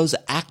polos,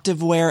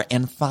 activewear,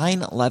 and fine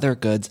leather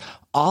goods,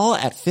 all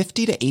at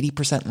 50 to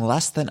 80%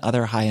 less than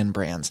other high-end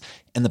brands.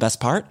 And the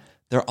best part?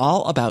 They're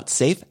all about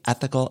safe,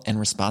 ethical, and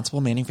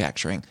responsible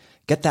manufacturing.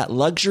 Get that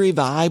luxury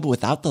vibe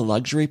without the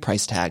luxury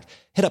price tag.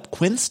 Hit up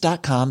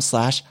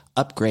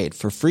quince.com/upgrade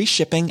for free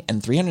shipping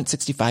and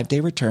 365-day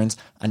returns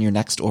on your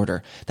next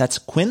order. That's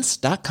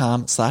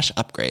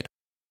quince.com/upgrade.